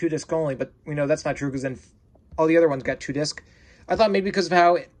just do 2-disc only, but we know that's not true because then all the other ones got 2-disc. I thought maybe because of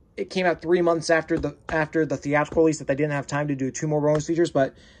how it came out 3 months after the theatrical release that they didn't have time to do 2 more bonus features,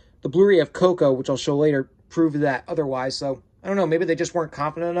 but the Blu-ray of Coco, which I'll show later, proved that otherwise. So I don't know, maybe they just weren't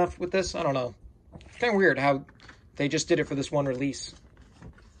confident enough with this. I don't know. It's kind of weird how they just did it for this one release.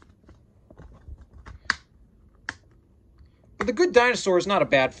 But The Good Dinosaur is not a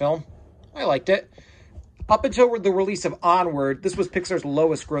bad film. I liked it. Up until the release of Onward, this was Pixar's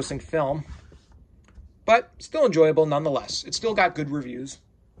lowest grossing film. But still enjoyable nonetheless. It still got good reviews.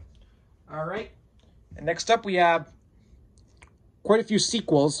 Alright. And next up we have quite a few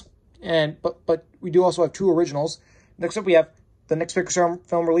sequels. But we do also have 2 originals. Next up we have the next Pixar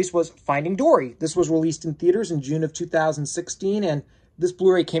film release was Finding Dory. This was released in theaters in June of 2016. And this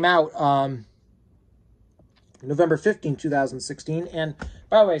Blu-ray came out November 15, 2016. And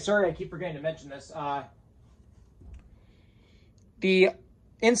by the way, sorry I keep forgetting to mention this. The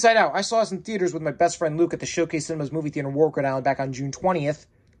Inside Out. I saw this in theaters with my best friend Luke at the Showcase Cinemas movie theater in Warwick, Rhode Island back on June 20th,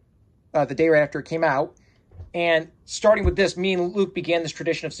 the day right after it came out. And starting with this, me and Luke began this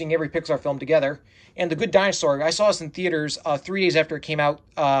tradition of seeing every Pixar film together. And The Good Dinosaur, I saw this in theaters 3 days after it came out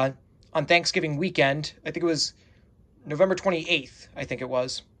on Thanksgiving weekend. I think it was November 28th, I think it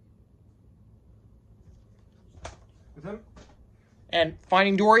was. With him? And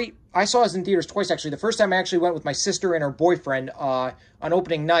Finding Dory, I saw this in theaters twice, actually. The first time I actually went with my sister and her boyfriend on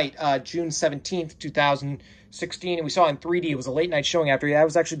opening night, June 17th, 2016. And we saw it in 3D. It was a late night showing after. That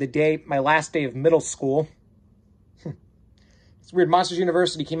was actually my last day of middle school. It's weird. Monsters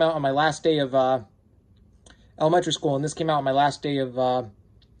University came out on my last day of elementary school, and this came out on my last day of...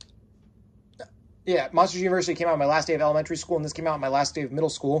 Monsters University came out on my last day of elementary school, and this came out on my last day of middle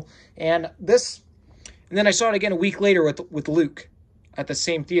school. And then I saw it again a week later with Luke at the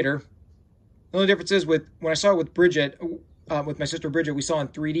same theater. The only difference is when I saw it with Bridget, with my sister Bridget, we saw it in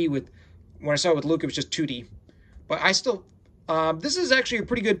 3D. When I saw it with Luke, it was just 2D. But I still... this is actually a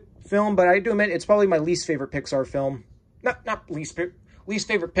pretty good film, but I do admit it's probably my least favorite Pixar film. Not least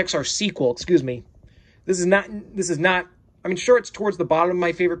favorite Pixar sequel, excuse me. This is not, I mean, sure, it's towards the bottom of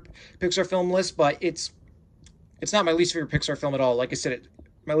my favorite Pixar film list, but it's not my least favorite Pixar film at all. Like I said,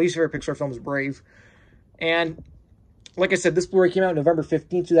 my least favorite Pixar film is Brave. And like I said, this Blu-ray came out November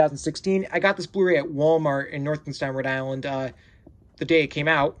 15, 2016. I got this Blu-ray at Walmart in North Kingstown, Rhode Island, the day it came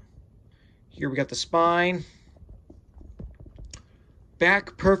out. Here we got The Spine.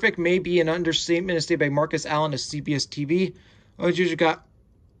 Back Perfect may be an understatement. It's stated by Marcus Allen of CBS TV. You got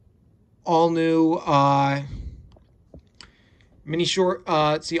all new mini short.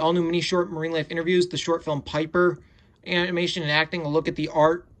 All new mini short marine life interviews. The short film Piper, animation and acting. A look at the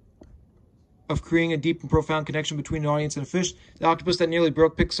art of creating a deep and profound connection between an audience and a fish. The octopus that nearly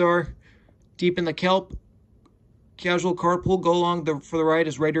broke Pixar. Deep in the Kelp. Casual carpool. Go along for the ride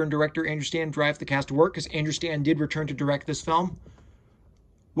as writer and director Andrew Stanton drive the cast to work, because Andrew Stanton did return to direct this film.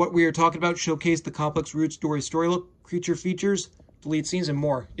 What we are talking about, showcase the complex roots, story look, creature features, delete scenes, and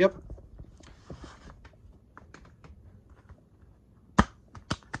more. Yep.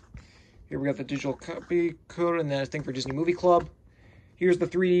 Here we got the digital copy code and then a thing for Disney Movie Club. Here's the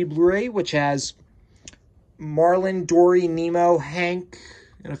 3D Blu-ray, which has Marlin, Dory, Nemo, Hank,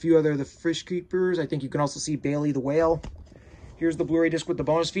 and a few other of the fish keepers. I think you can also see Bailey the whale. Here's the Blu-ray disc with the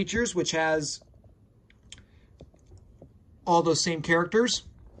bonus features, which has all those same characters.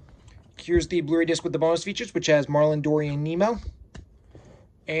 Here's the Blu-ray disc with the bonus features, which has Marlin, Dory, and Nemo.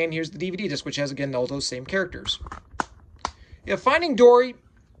 And here's the DVD disc, which has, again, all those same characters. Yeah, Finding Dory,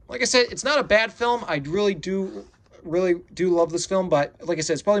 like I said, it's not a bad film. I really do love this film, but like I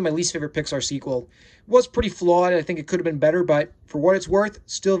said, it's probably my least favorite Pixar sequel. It was pretty flawed. I think it could have been better, but for what it's worth,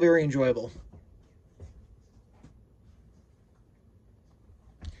 still very enjoyable.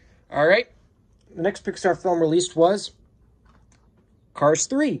 All right, the next Pixar film released was Cars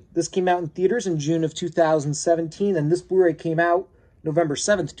 3. This came out in theaters in June of 2017, and this Blu-ray came out November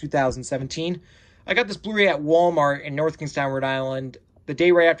 7th, 2017. I got this Blu-ray at Walmart in North Kingstown, Rhode Island, the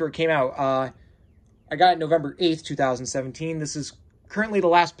day right after it came out. I got it November 8th, 2017. This is currently the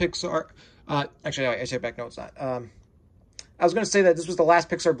last Pixar... actually, I take back. No, it's not. I was going to say that this was the last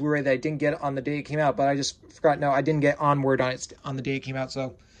Pixar Blu-ray that I didn't get on the day it came out, but I just forgot. No, I didn't get Onward on it on the day it came out,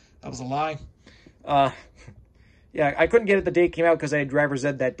 so that was a lie. Yeah, I couldn't get it the day it came out because I had driver's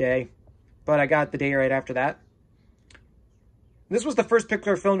ed that day, but I got it the day right after that. This was the first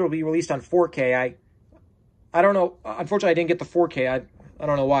Pixar film to be released on 4K. I don't know. Unfortunately, I didn't get the 4K. I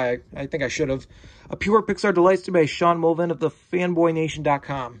don't know why. I think I should have. A pure Pixar delight by Sean Mulvin of the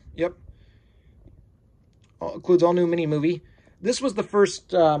fanboynation.com. Yep. Includes all new mini movie. This was the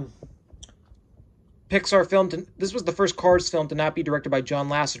first Pixar film. This was the first Cars film to not be directed by John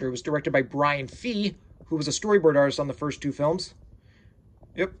Lasseter. It was directed by Brian Fee, who was a storyboard artist on the first two films.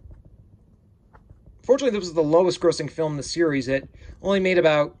 Yep. Fortunately, this was the lowest grossing film in the series. It only made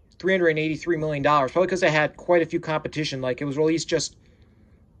about $383 million, probably because it had quite a few competition. Like, it was released just...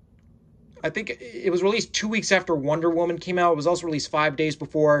 I think it was released 2 weeks after Wonder Woman came out. It was also released 5 days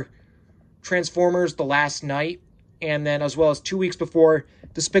before Transformers: The Last Night, and then as well as 2 weeks before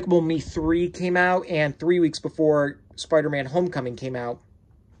Despicable Me 3 came out, and 3 weeks before Spider-Man Homecoming came out.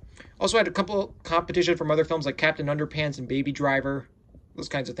 Also had a couple competition from other films like Captain Underpants and Baby Driver, those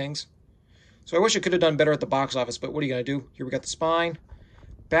kinds of things. So I wish it could have done better at the box office, but what are you going to do? Here we got the spine.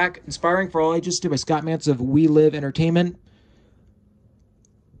 Back, Inspiring for All Ages, by Scott Mantz of We Live Entertainment.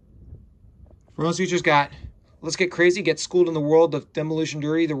 For those features got Let's Get Crazy, Get Schooled in the World of Demolition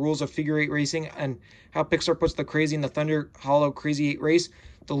Derby, The Rules of Figure 8 Racing, and How Pixar Puts the Crazy in the Thunder Hollow Crazy 8 Race.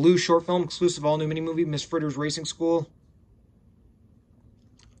 The Lou short film, exclusive all new mini movie, Miss Fritter's Racing School.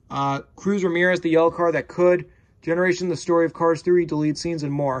 Cruz Ramirez, The Yellow Car That Could. Generation, The Story of Cars 3, Deleted Scenes,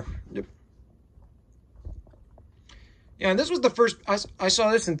 and more. Yep. Yeah, and this was the first, I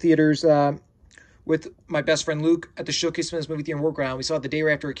saw this in theaters with my best friend Luke at the Showcase Films Movie Theater in Workaround. We saw it the day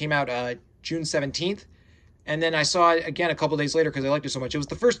right after it came out, June 17th. And then I saw it again a couple days later because I liked it so much. It was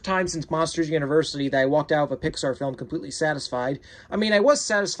the first time since Monsters University that I walked out of a Pixar film completely satisfied. I mean, I was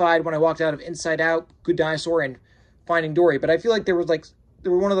satisfied when I walked out of Inside Out, Good Dinosaur, and Finding Dory, but I feel like there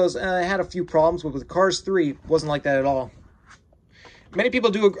were one of those, I had a few problems with Cars 3, wasn't like that at all. Many people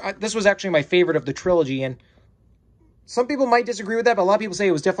do, this was actually my favorite of the trilogy, and some people might disagree with that, but a lot of people say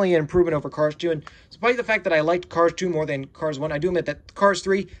it was definitely an improvement over Cars 2. And despite the fact that I liked Cars 2 more than Cars 1, I do admit that Cars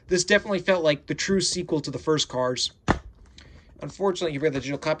 3, this definitely felt like the true sequel to the first Cars. Unfortunately, you've got the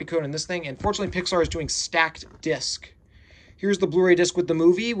digital copy code in this thing. And fortunately, Pixar is doing stacked disc. Here's the Blu-ray disc with the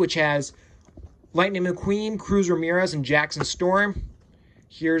movie, which has Lightning McQueen, Cruz Ramirez, and Jackson Storm.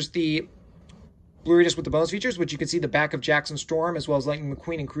 Here's the Blu-ray disc with the bonus features, which you can see the back of Jackson Storm, as well as Lightning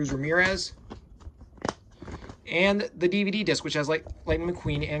McQueen and Cruz Ramirez. And the DVD disc, which has Lightning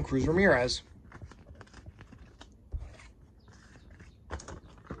McQueen and Cruz Ramirez.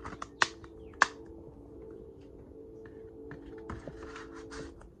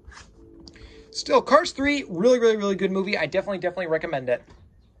 Still, Cars 3, really good movie. I definitely recommend it.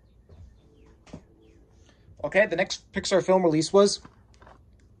 Okay, the next Pixar film release was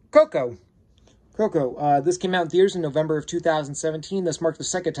Coco. This came out in theaters in November of 2017. This marked the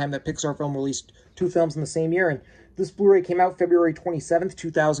second time that Pixar film released two films in the same year, and this Blu-ray came out February 27th,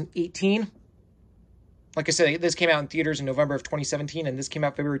 2018. Like I said, this came out in theaters in November of 2017, and this came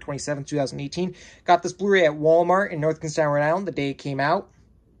out February 27th, 2018. Got this Blu-ray at Walmart in North Kingstown, Rhode Island, the day it came out.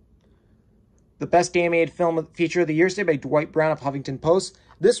 The Best Animated Film Feature of the Year today by Dwight Brown of Huffington Post.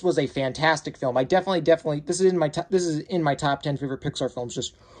 This was a fantastic film. I definitely, this is in my top 10 favorite Pixar films.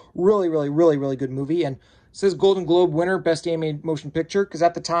 Just really good movie. And it says Golden Globe winner, Best Animated Motion Picture, because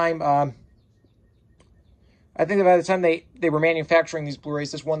at the time, I think by the time they were manufacturing these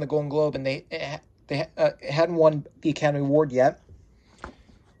Blu-rays, this won the Golden Globe, and they hadn't won the Academy Award yet.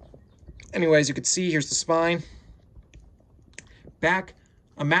 anyways, you can see, here's the spine. Back,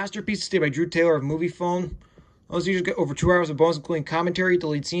 a masterpiece today by Drew Taylor of Movie Phone. Those users get over 2 hours of bonus, including commentary,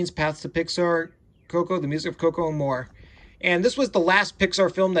 deleted scenes, paths to Pixar, Coco, the music of Coco, and more. And this was the last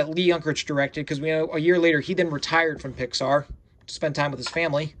Pixar film that Lee Unkrich directed, because we know a year later he then retired from Pixar to spend time with his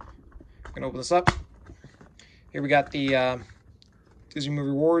family. I'm going to open this up. Here we got the Disney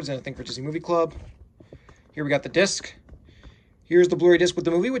Movie Awards and a thing for Disney Movie Club. Here we got the disc. Here's the Blu-ray disc with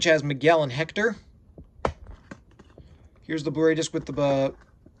the movie, which has Miguel and Hector. Here's the Blu-ray disc with the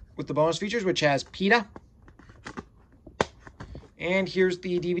bonus features, which has PETA. And here's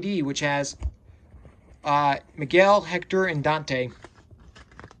the DVD, which has Miguel, Hector, and Dante.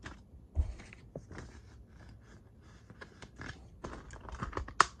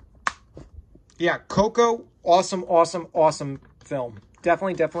 Yeah, Coco, awesome, awesome, awesome film.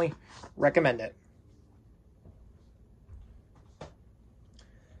 Definitely recommend it.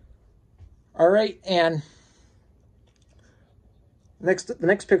 All right, and the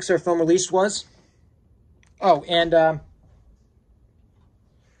next Pixar film released was... Oh, and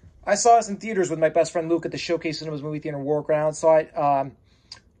I saw this in theaters with my best friend Luke at the Showcase Cinemas movie theater in Warwick. I saw it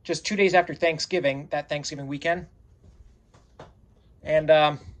just 2 days after Thanksgiving, that Thanksgiving weekend.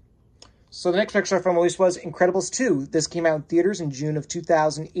 And so the next Pixar film release was Incredibles 2. This came out in theaters in June of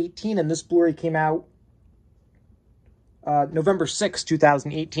 2018, and this Blu-ray came out November 6,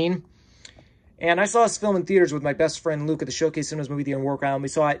 2018. And I saw this film in theaters with my best friend Luke at the Showcase Cinemas movie theater in Warwick Island. We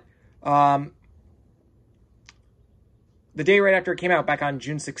saw it the day right after it came out, back on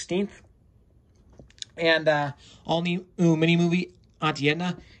June 16th. And all new mini movie, Auntie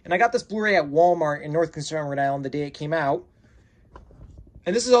Edna. And I got this Blu-ray at Walmart in North Kingstown, Rhode Island, the day it came out.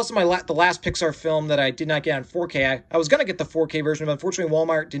 And this is also the last Pixar film that I did not get on 4K. I was going to get the 4K version, but unfortunately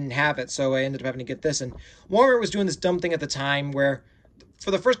Walmart didn't have it, so I ended up having to get this. And Walmart was doing this dumb thing at the time where for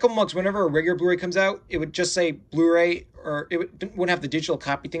the first couple months, whenever a regular Blu-ray comes out, it would just say Blu-ray, or wouldn't have the digital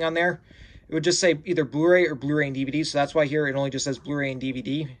copy thing on there. It would just say either Blu-ray or Blu-ray and DVD, so that's why here it only just says Blu-ray and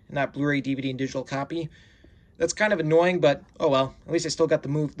DVD, not Blu-ray, DVD, and digital copy. That's kind of annoying, but oh well. At least I still got the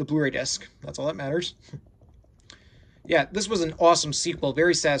Blu-ray disc. That's all that matters. Yeah, this was an awesome sequel.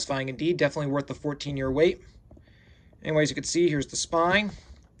 Very satisfying indeed. Definitely worth the 14-year wait. Anyways, you can see, here's the spine.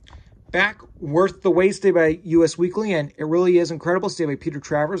 Back, Worth the Wait, stay by US Weekly, and It Really Is Incredible, stay by Peter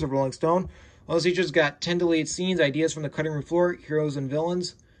Travers of Rolling Stone. All those features got 10 deleted scenes, ideas from the cutting room floor, heroes and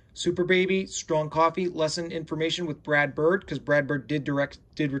villains, Super Baby, Strong Coffee, lesson information with Brad Bird, because Brad Bird did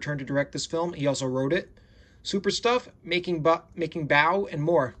return to direct this film. He also wrote it. Super Stuff, Making Bow, and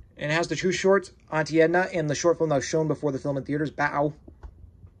more. And it has the two shorts, Auntie Edna, and the short film that was shown before the film in theaters, Bow.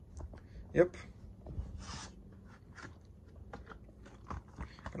 Yep.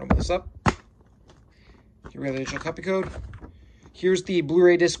 Gonna open this up. Here we have the digital copy code. Here's the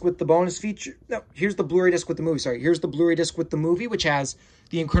Blu-ray disc with the bonus feature. No, here's the Blu-ray disc with the movie. Sorry, here's the Blu-ray disc with the movie, which has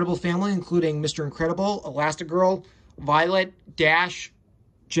the Incredible family, including Mr. Incredible, Elastigirl, Violet, Dash,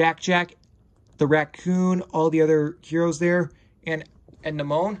 Jack, the raccoon, all the other heroes there, and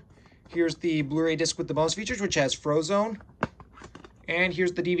Namone. Here's the Blu-ray disc with the bonus features, which has Frozone. And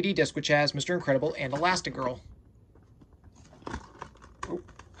here's the DVD disc, which has Mr. Incredible and Elastigirl. Oh.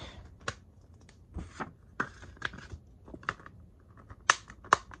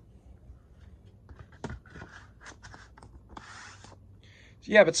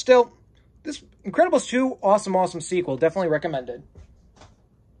 Yeah, but still, this Incredibles 2, awesome sequel. Definitely recommended.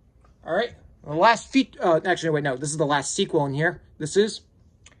 All right. The last actually, wait, no. This is the last sequel in here. This is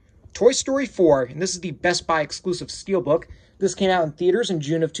Toy Story 4, and this is the Best Buy exclusive steelbook. This came out in theaters in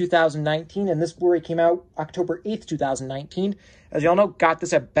June of 2019, and this Blu-ray came out October 8th, 2019. As y'all know, got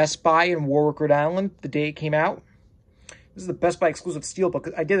this at Best Buy in Warwick, Rhode Island, the day it came out. This is the Best Buy exclusive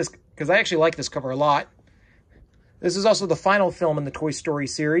steelbook. I did this because I actually like this cover a lot. This is also the final film in the Toy Story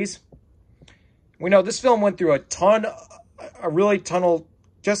series. We know this film went through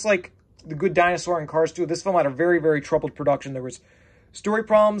just like The Good Dinosaur and Cars 2. This film had a very troubled production. There was story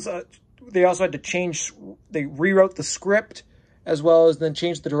problems. They also had to they rewrote the script as well as then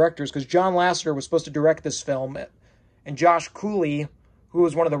changed the directors because John Lasseter was supposed to direct this film, and Josh Cooley, who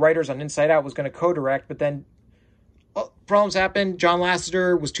was one of the writers on Inside Out, was going to co-direct, but then problems happened. John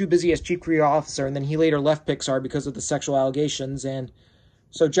Lasseter was too busy as chief creative officer, and then he later left Pixar because of the sexual allegations, and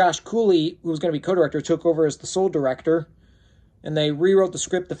so Josh Cooley, who was going to be co-director, took over as the sole director, and they rewrote the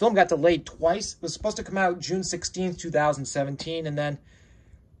script. The film got delayed twice. It was supposed to come out June 16th, 2017, and then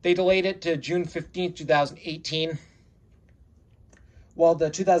they delayed it to June 15th, 2018, while the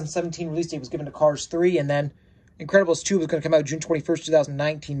 2017 release date was given to Cars 3, and then Incredibles 2 was going to come out June 21st,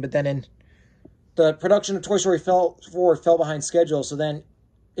 2019, but then the production of Toy Story 4 fell behind schedule, so then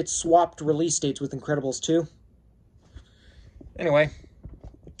it swapped release dates with Incredibles 2. Anyway,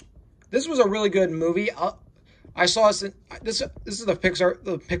 this was a really good movie. I saw this in, this is the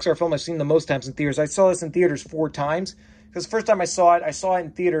Pixar film I've seen the most times in theaters. I saw this in theaters 4 times. Because the first time I saw it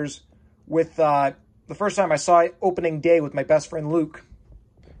in theaters with, the first time I saw it opening day with my best friend Luke.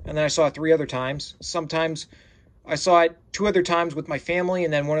 And then I saw it 3 other times. Sometimes I saw it 2 other times with my family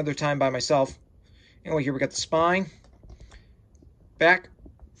and then 1 other time by myself. Anyway, here we got the spine. Back.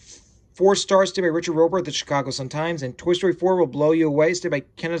 4 stars stated by Richard Roeper of the Chicago Sun-Times. And Toy Story 4 Will Blow You Away stated by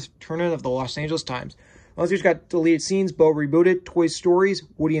Kenneth Turner of the Los Angeles Times. Well, here's got deleted scenes, Bo rebooted, Toy Stories,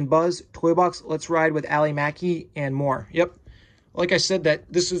 Woody and Buzz, Toy Box, Let's Ride with Ally Mackey, and more. Yep. Like I said,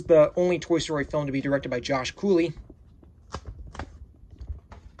 that this is the only Toy Story film to be directed by Josh Cooley.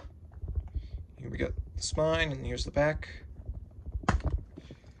 Here we got the spine, and here's the back.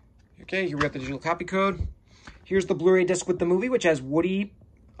 Okay, here we got the digital copy code. Here's the Blu-ray disc with the movie, which has Woody,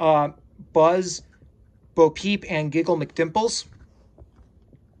 Buzz, Bo Peep, and Giggle McDimples.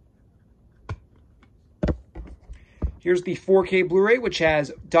 Here's the 4K Blu-ray, which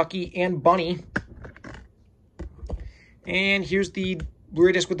has Ducky and Bunny. And here's the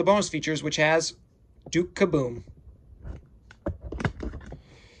Blu-ray disc with the bonus features, which has Duke Kaboom.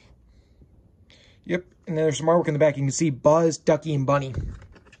 Yep, and there's some artwork in the back. You can see Buzz, Ducky, and Bunny.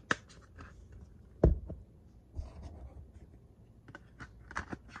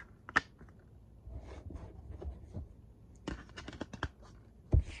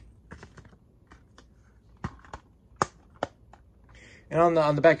 And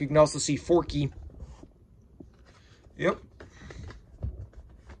on the back, you can also see Forky. Yep.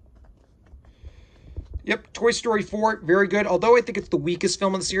 Yep, Toy Story 4, very good. Although I think it's the weakest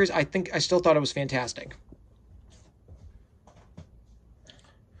film in the series, I still thought it was fantastic.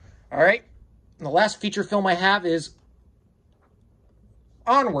 All right. And the last feature film I have is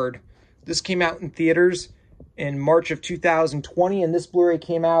Onward. This came out in theaters in March of 2020, and this Blu-ray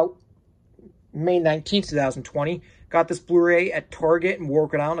came out May 19th, 2020. Got this Blu-ray at Target in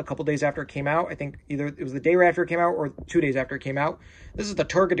Warwick, Rhode Island a couple days after it came out. I think either it was the day right after it came out or 2 days after it came out. This is the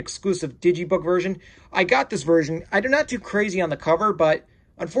Target exclusive Digibook version. I got this version. I'm not too crazy on the cover, but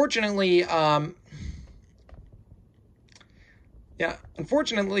unfortunately,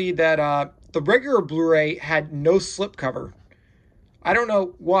 unfortunately that the regular Blu-ray had no slipcover. I don't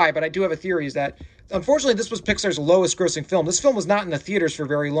know why, but I do have a theory is that, unfortunately, this was Pixar's lowest grossing film. This film was not in the theaters for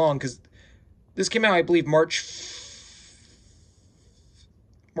very long because this came out, I believe, March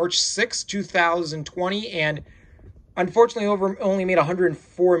 6, 2020, and unfortunately only made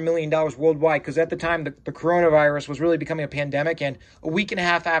 $104 million worldwide because at the time the coronavirus was really becoming a pandemic, and a week and a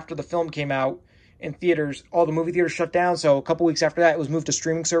half after the film came out in theaters, all the movie theaters shut down, so a couple weeks after that it was moved to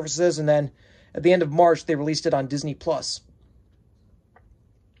streaming services, and then at the end of March they released it on Disney+.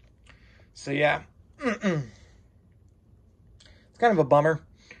 So yeah, it's kind of a bummer.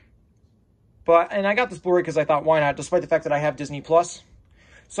 And I got this Blu-ray because I thought, why not, despite the fact that I have Disney+.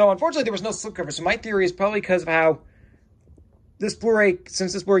 So, unfortunately, there was no slipcover. So, my theory is probably because of how this Blu-ray,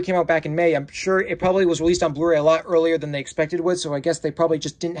 since this Blu-ray came out back in May, I'm sure it probably was released on Blu-ray a lot earlier than they expected it would. So, I guess they probably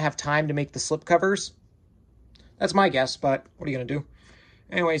just didn't have time to make the slipcovers. That's my guess, but what are you going to do?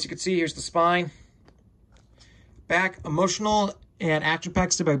 Anyways, you can see here's the spine. Back, emotional and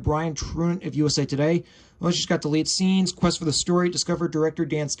action-packed by Brian Truant of USA Today. Well, she's got deleted scenes, quest for the story, discover director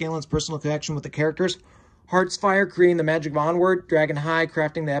Dan Scanlon's personal connection with the characters, Hearts Fire, creating the magic of Onward, Dragon High,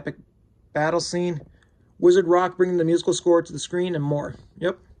 crafting the epic battle scene, Wizard Rock, bringing the musical score to the screen, and more.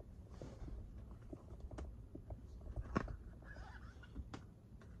 Yep.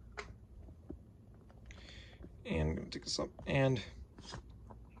 And I'm going to take this up, and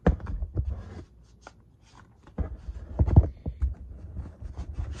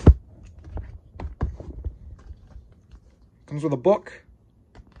comes with a book.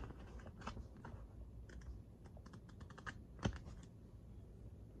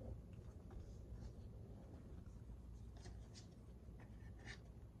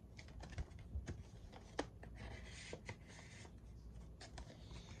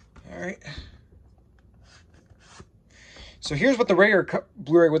 All right. So here's what the regular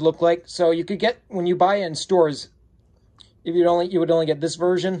Blu-ray would look like. So you could get, when you buy it in stores, if you would only get this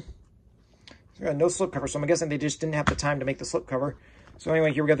version. No slipcover, so I'm guessing they just didn't have the time to make the slipcover. So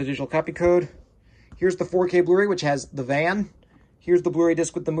anyway, here we got the digital copy code. Here's the 4K Blu-ray, which has the van. Here's the Blu-ray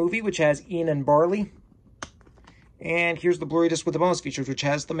disc with the movie, which has Ian and Barley. And here's the Blu-ray disc with the bonus features, which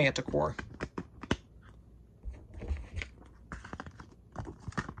has the Manticore.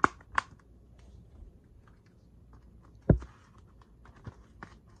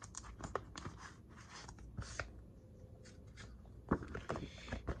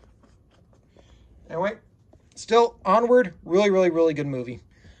 Anyway, still onward. Really, really, really good movie.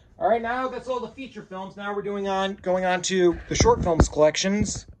 All right, now that's all the feature films. Now we're going on to the short films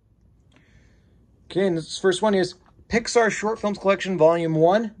collections. Okay, and this first one is Pixar Short Films Collection Volume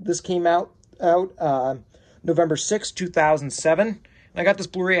 1. This came out November 6, 2007. And I got this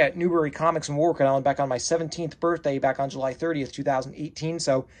Blu-ray at Newbury Comics in Warwick Island back on my 17th birthday back on July 30th, 2018.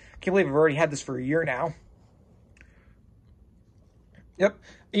 So I can't believe I've already had this for a year now. Yep.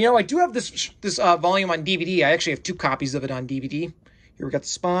 You know, I do have this volume on DVD. I actually have 2 copies of it on DVD. Here we got the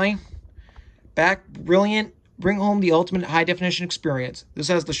spine. Back, brilliant. Bring home the ultimate high-definition experience. This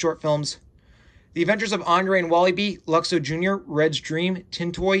has the short films The Adventures of Andre and Wally B, Luxo Jr., Red's Dream,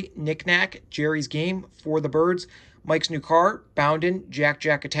 Tintoy, Knick Knack, Jerry's Game, For the Birds, Mike's New Car, Boundin', Jack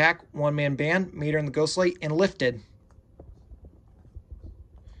Jack Attack, One Man Band, Mater and the Ghostlight, and Lifted.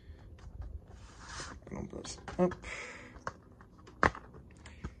 Up.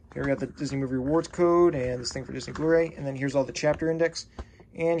 Here we got the Disney Movie Rewards code and this thing for Disney Blu-ray. And then here's all the chapter index.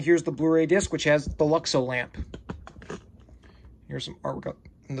 And here's the Blu-ray disc, which has the Luxo lamp. Here's some artwork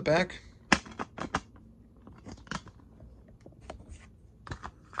in the back.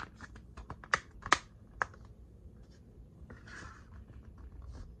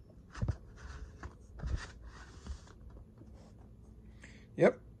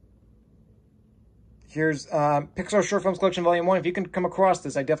 Yep. Here's Pixar Short Films Collection Volume 1. If you can come across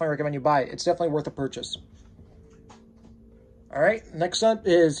this, I definitely recommend you buy it. It's definitely worth a purchase. All right, next up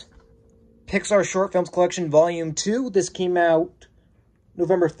is Pixar Short Films Collection Volume 2. This came out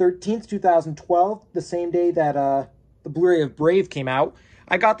November 13th, 2012, the same day that the Blu-ray of Brave came out.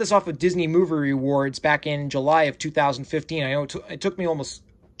 I got this off of Disney Movie Rewards back in July of 2015. I know it took me more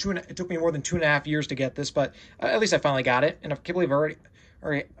than 2.5 years to get this, but at least I finally got it. And I can't believe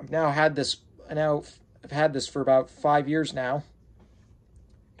I've now had this. I've had this for about 5 years now.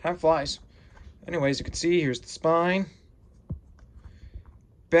 Time flies. Anyways, you can see here's the spine.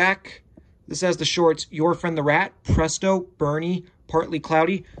 Back. This has the shorts Your Friend the Rat, Presto, Bernie, Partly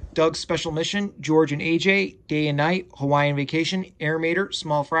Cloudy, Doug's Special Mission, George and AJ, Day and Night, Hawaiian Vacation, Air Mater,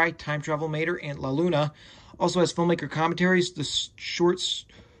 Small Fry, Time Travel Mater, and La Luna. Also has filmmaker commentaries, the shorts,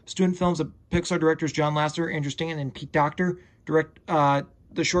 student films of Pixar directors John Lasseter, Andrew Stanton, and Pete Docter.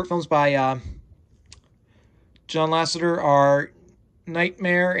 The short films by John Lasseter are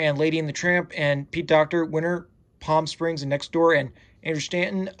Nightmare and Lady and the Tramp, and Pete Docter, Winter, Palm Springs, and Next Door, and Andrew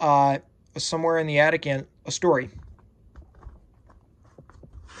Stanton, Somewhere in the Attic, and A Story.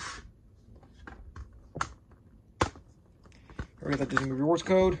 Here we got the Disney Movie Rewards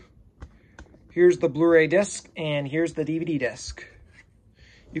code. Here's the Blu-ray disc, and here's the DVD disc.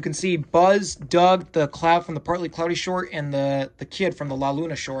 You can see Buzz, Doug, the cloud from the Partly Cloudy short, and the kid from the La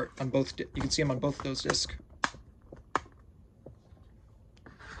Luna short on both. You can see them on both of those discs.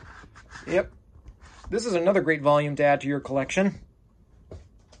 Yep. This is another great volume to add to your collection.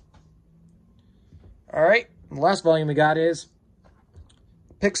 All right. The last volume we got is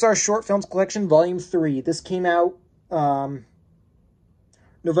Pixar Short Films Collection Volume 3. This came out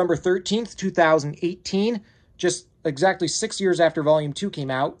November 13th, 2018. Just exactly 6 years after Volume 2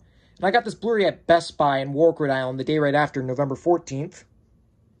 came out. And I got this Blu-ray at Best Buy in Warwick, Rhode Island the day right after, November 14th.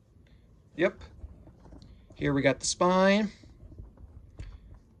 Yep. Here we got the spine.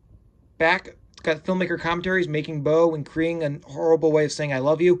 Back, got filmmaker commentaries, Making Bo and Creating a Horrible Way of Saying I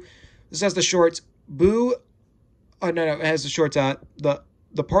Love You. This has the shorts, Boo. Oh, no, it has the shorts,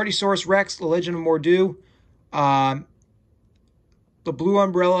 the Party Source Rex, The Legend of Mordu, The Blue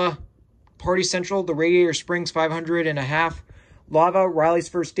Umbrella, Party Central, The Radiator Springs 500 and a half, Lava, Riley's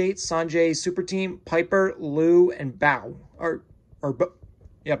First Date, Sanjay's Super Team, Piper, Lou, and Bao.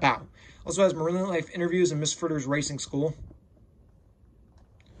 Bao. Also has Marine Life Interviews and Miss Fritter's Racing School.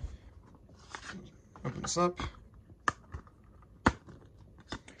 Open this up. Here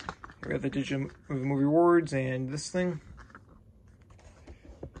we have the Digital Movie Rewards and this thing.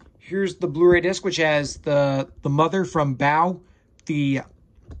 Here's the Blu-ray disc, which has the mother from Bao, the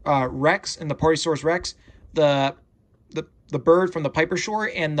Rex and the Party Source Rex, the bird from the Piper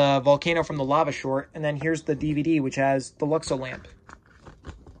short, and the volcano from the Lava short. And then here's the DVD, which has the Luxo lamp.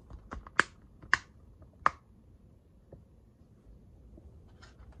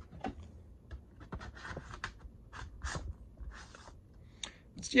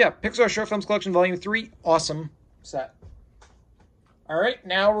 Yeah, Pixar Short Films Collection Volume 3, awesome set. All right,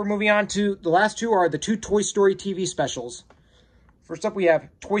 now we're moving on to the last two are the 2 Toy Story TV specials. First up, we have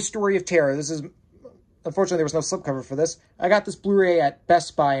Toy Story of Terror. This is, unfortunately, there was no slipcover for this. I got this Blu-ray at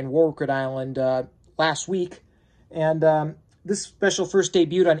Best Buy in Warwick, Rhode Island last week. And this special first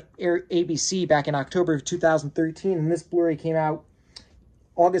debuted on ABC back in October of 2013. And this Blu-ray came out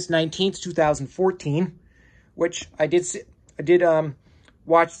August 19th, 2014, which I did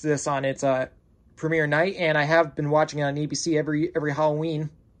watch this on its premiere night, and I have been watching it on ABC every Halloween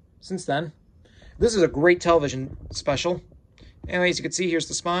since then. This is a great television special. Anyways, you can see here's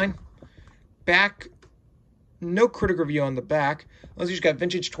the spine. Back, no critic review on the back. You've just got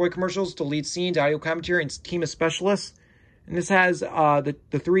vintage toy commercials, deleted scenes, audio commentary, and team of specialists. And this has the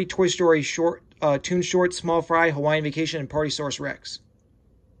 3 Toy Story tune shorts, Small Fry, Hawaiian Vacation, and Party Source Rex.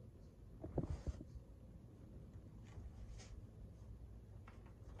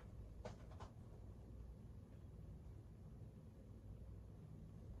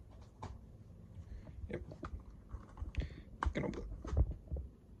 Yep.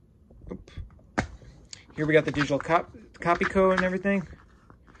 Here we got the digital copy code and everything.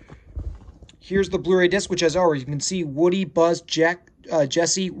 Here's the Blu-ray disc, which has always, you can see Woody, Buzz, Jack,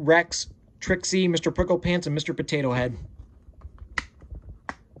 Jesse, Rex, Trixie, Mr. Prickle Pants, and Mr. Potato Head.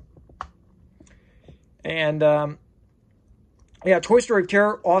 And, yeah, Toy Story of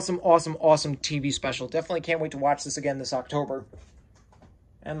Terror, awesome, awesome, awesome TV special. Definitely can't wait to watch this again this October.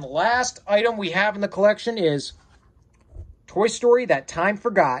 And the last item we have in the collection is Toy Story That Time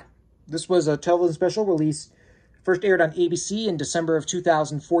Forgot. This was a television special released, first aired on ABC in December of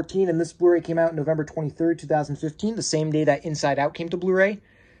 2014, and this Blu-ray came out November 23rd, 2015, the same day that Inside Out came to Blu-ray.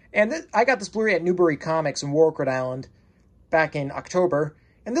 And I got this Blu-ray at Newbury Comics in Warwick, Rhode Island, back in October.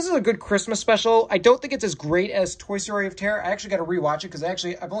 And this is a good Christmas special. I don't think it's as great as Toy Story of Terror. I actually got to rewatch it because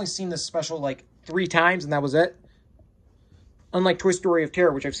I've only seen this special like 3 times, and that was it. Unlike Toy Story of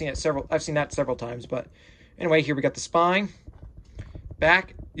Terror, which I've seen that several times. But anyway, here we got the spine.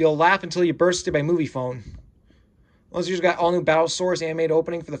 Back, you'll laugh until you bursted by Movie Phone. Well, here's got all new Battlesaurus animated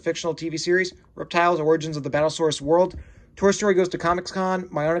opening for the fictional TV series, Reptiles, Origins of the Battlesaurus World, Toy Story Goes to Comics Con,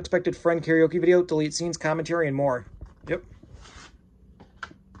 My Unexpected Friend karaoke video, delete scenes, commentary, and more. Yep.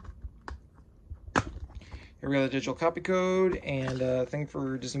 Here we got the digital copy code and a thing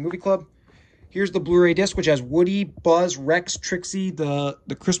for Disney Movie Club. Here's the Blu-ray disc, which has Woody, Buzz, Rex, Trixie,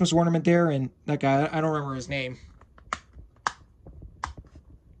 the Christmas ornament there, and that guy, I don't remember his name.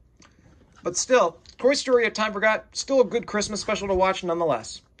 But still, Toy Story of Time Forgot, still a good Christmas special to watch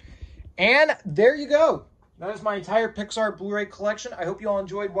nonetheless. And there you go. That is my entire Pixar Blu-ray collection. I hope you all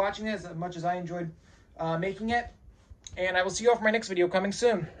enjoyed watching it as much as I enjoyed making it. And I will see you all for my next video coming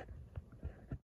soon.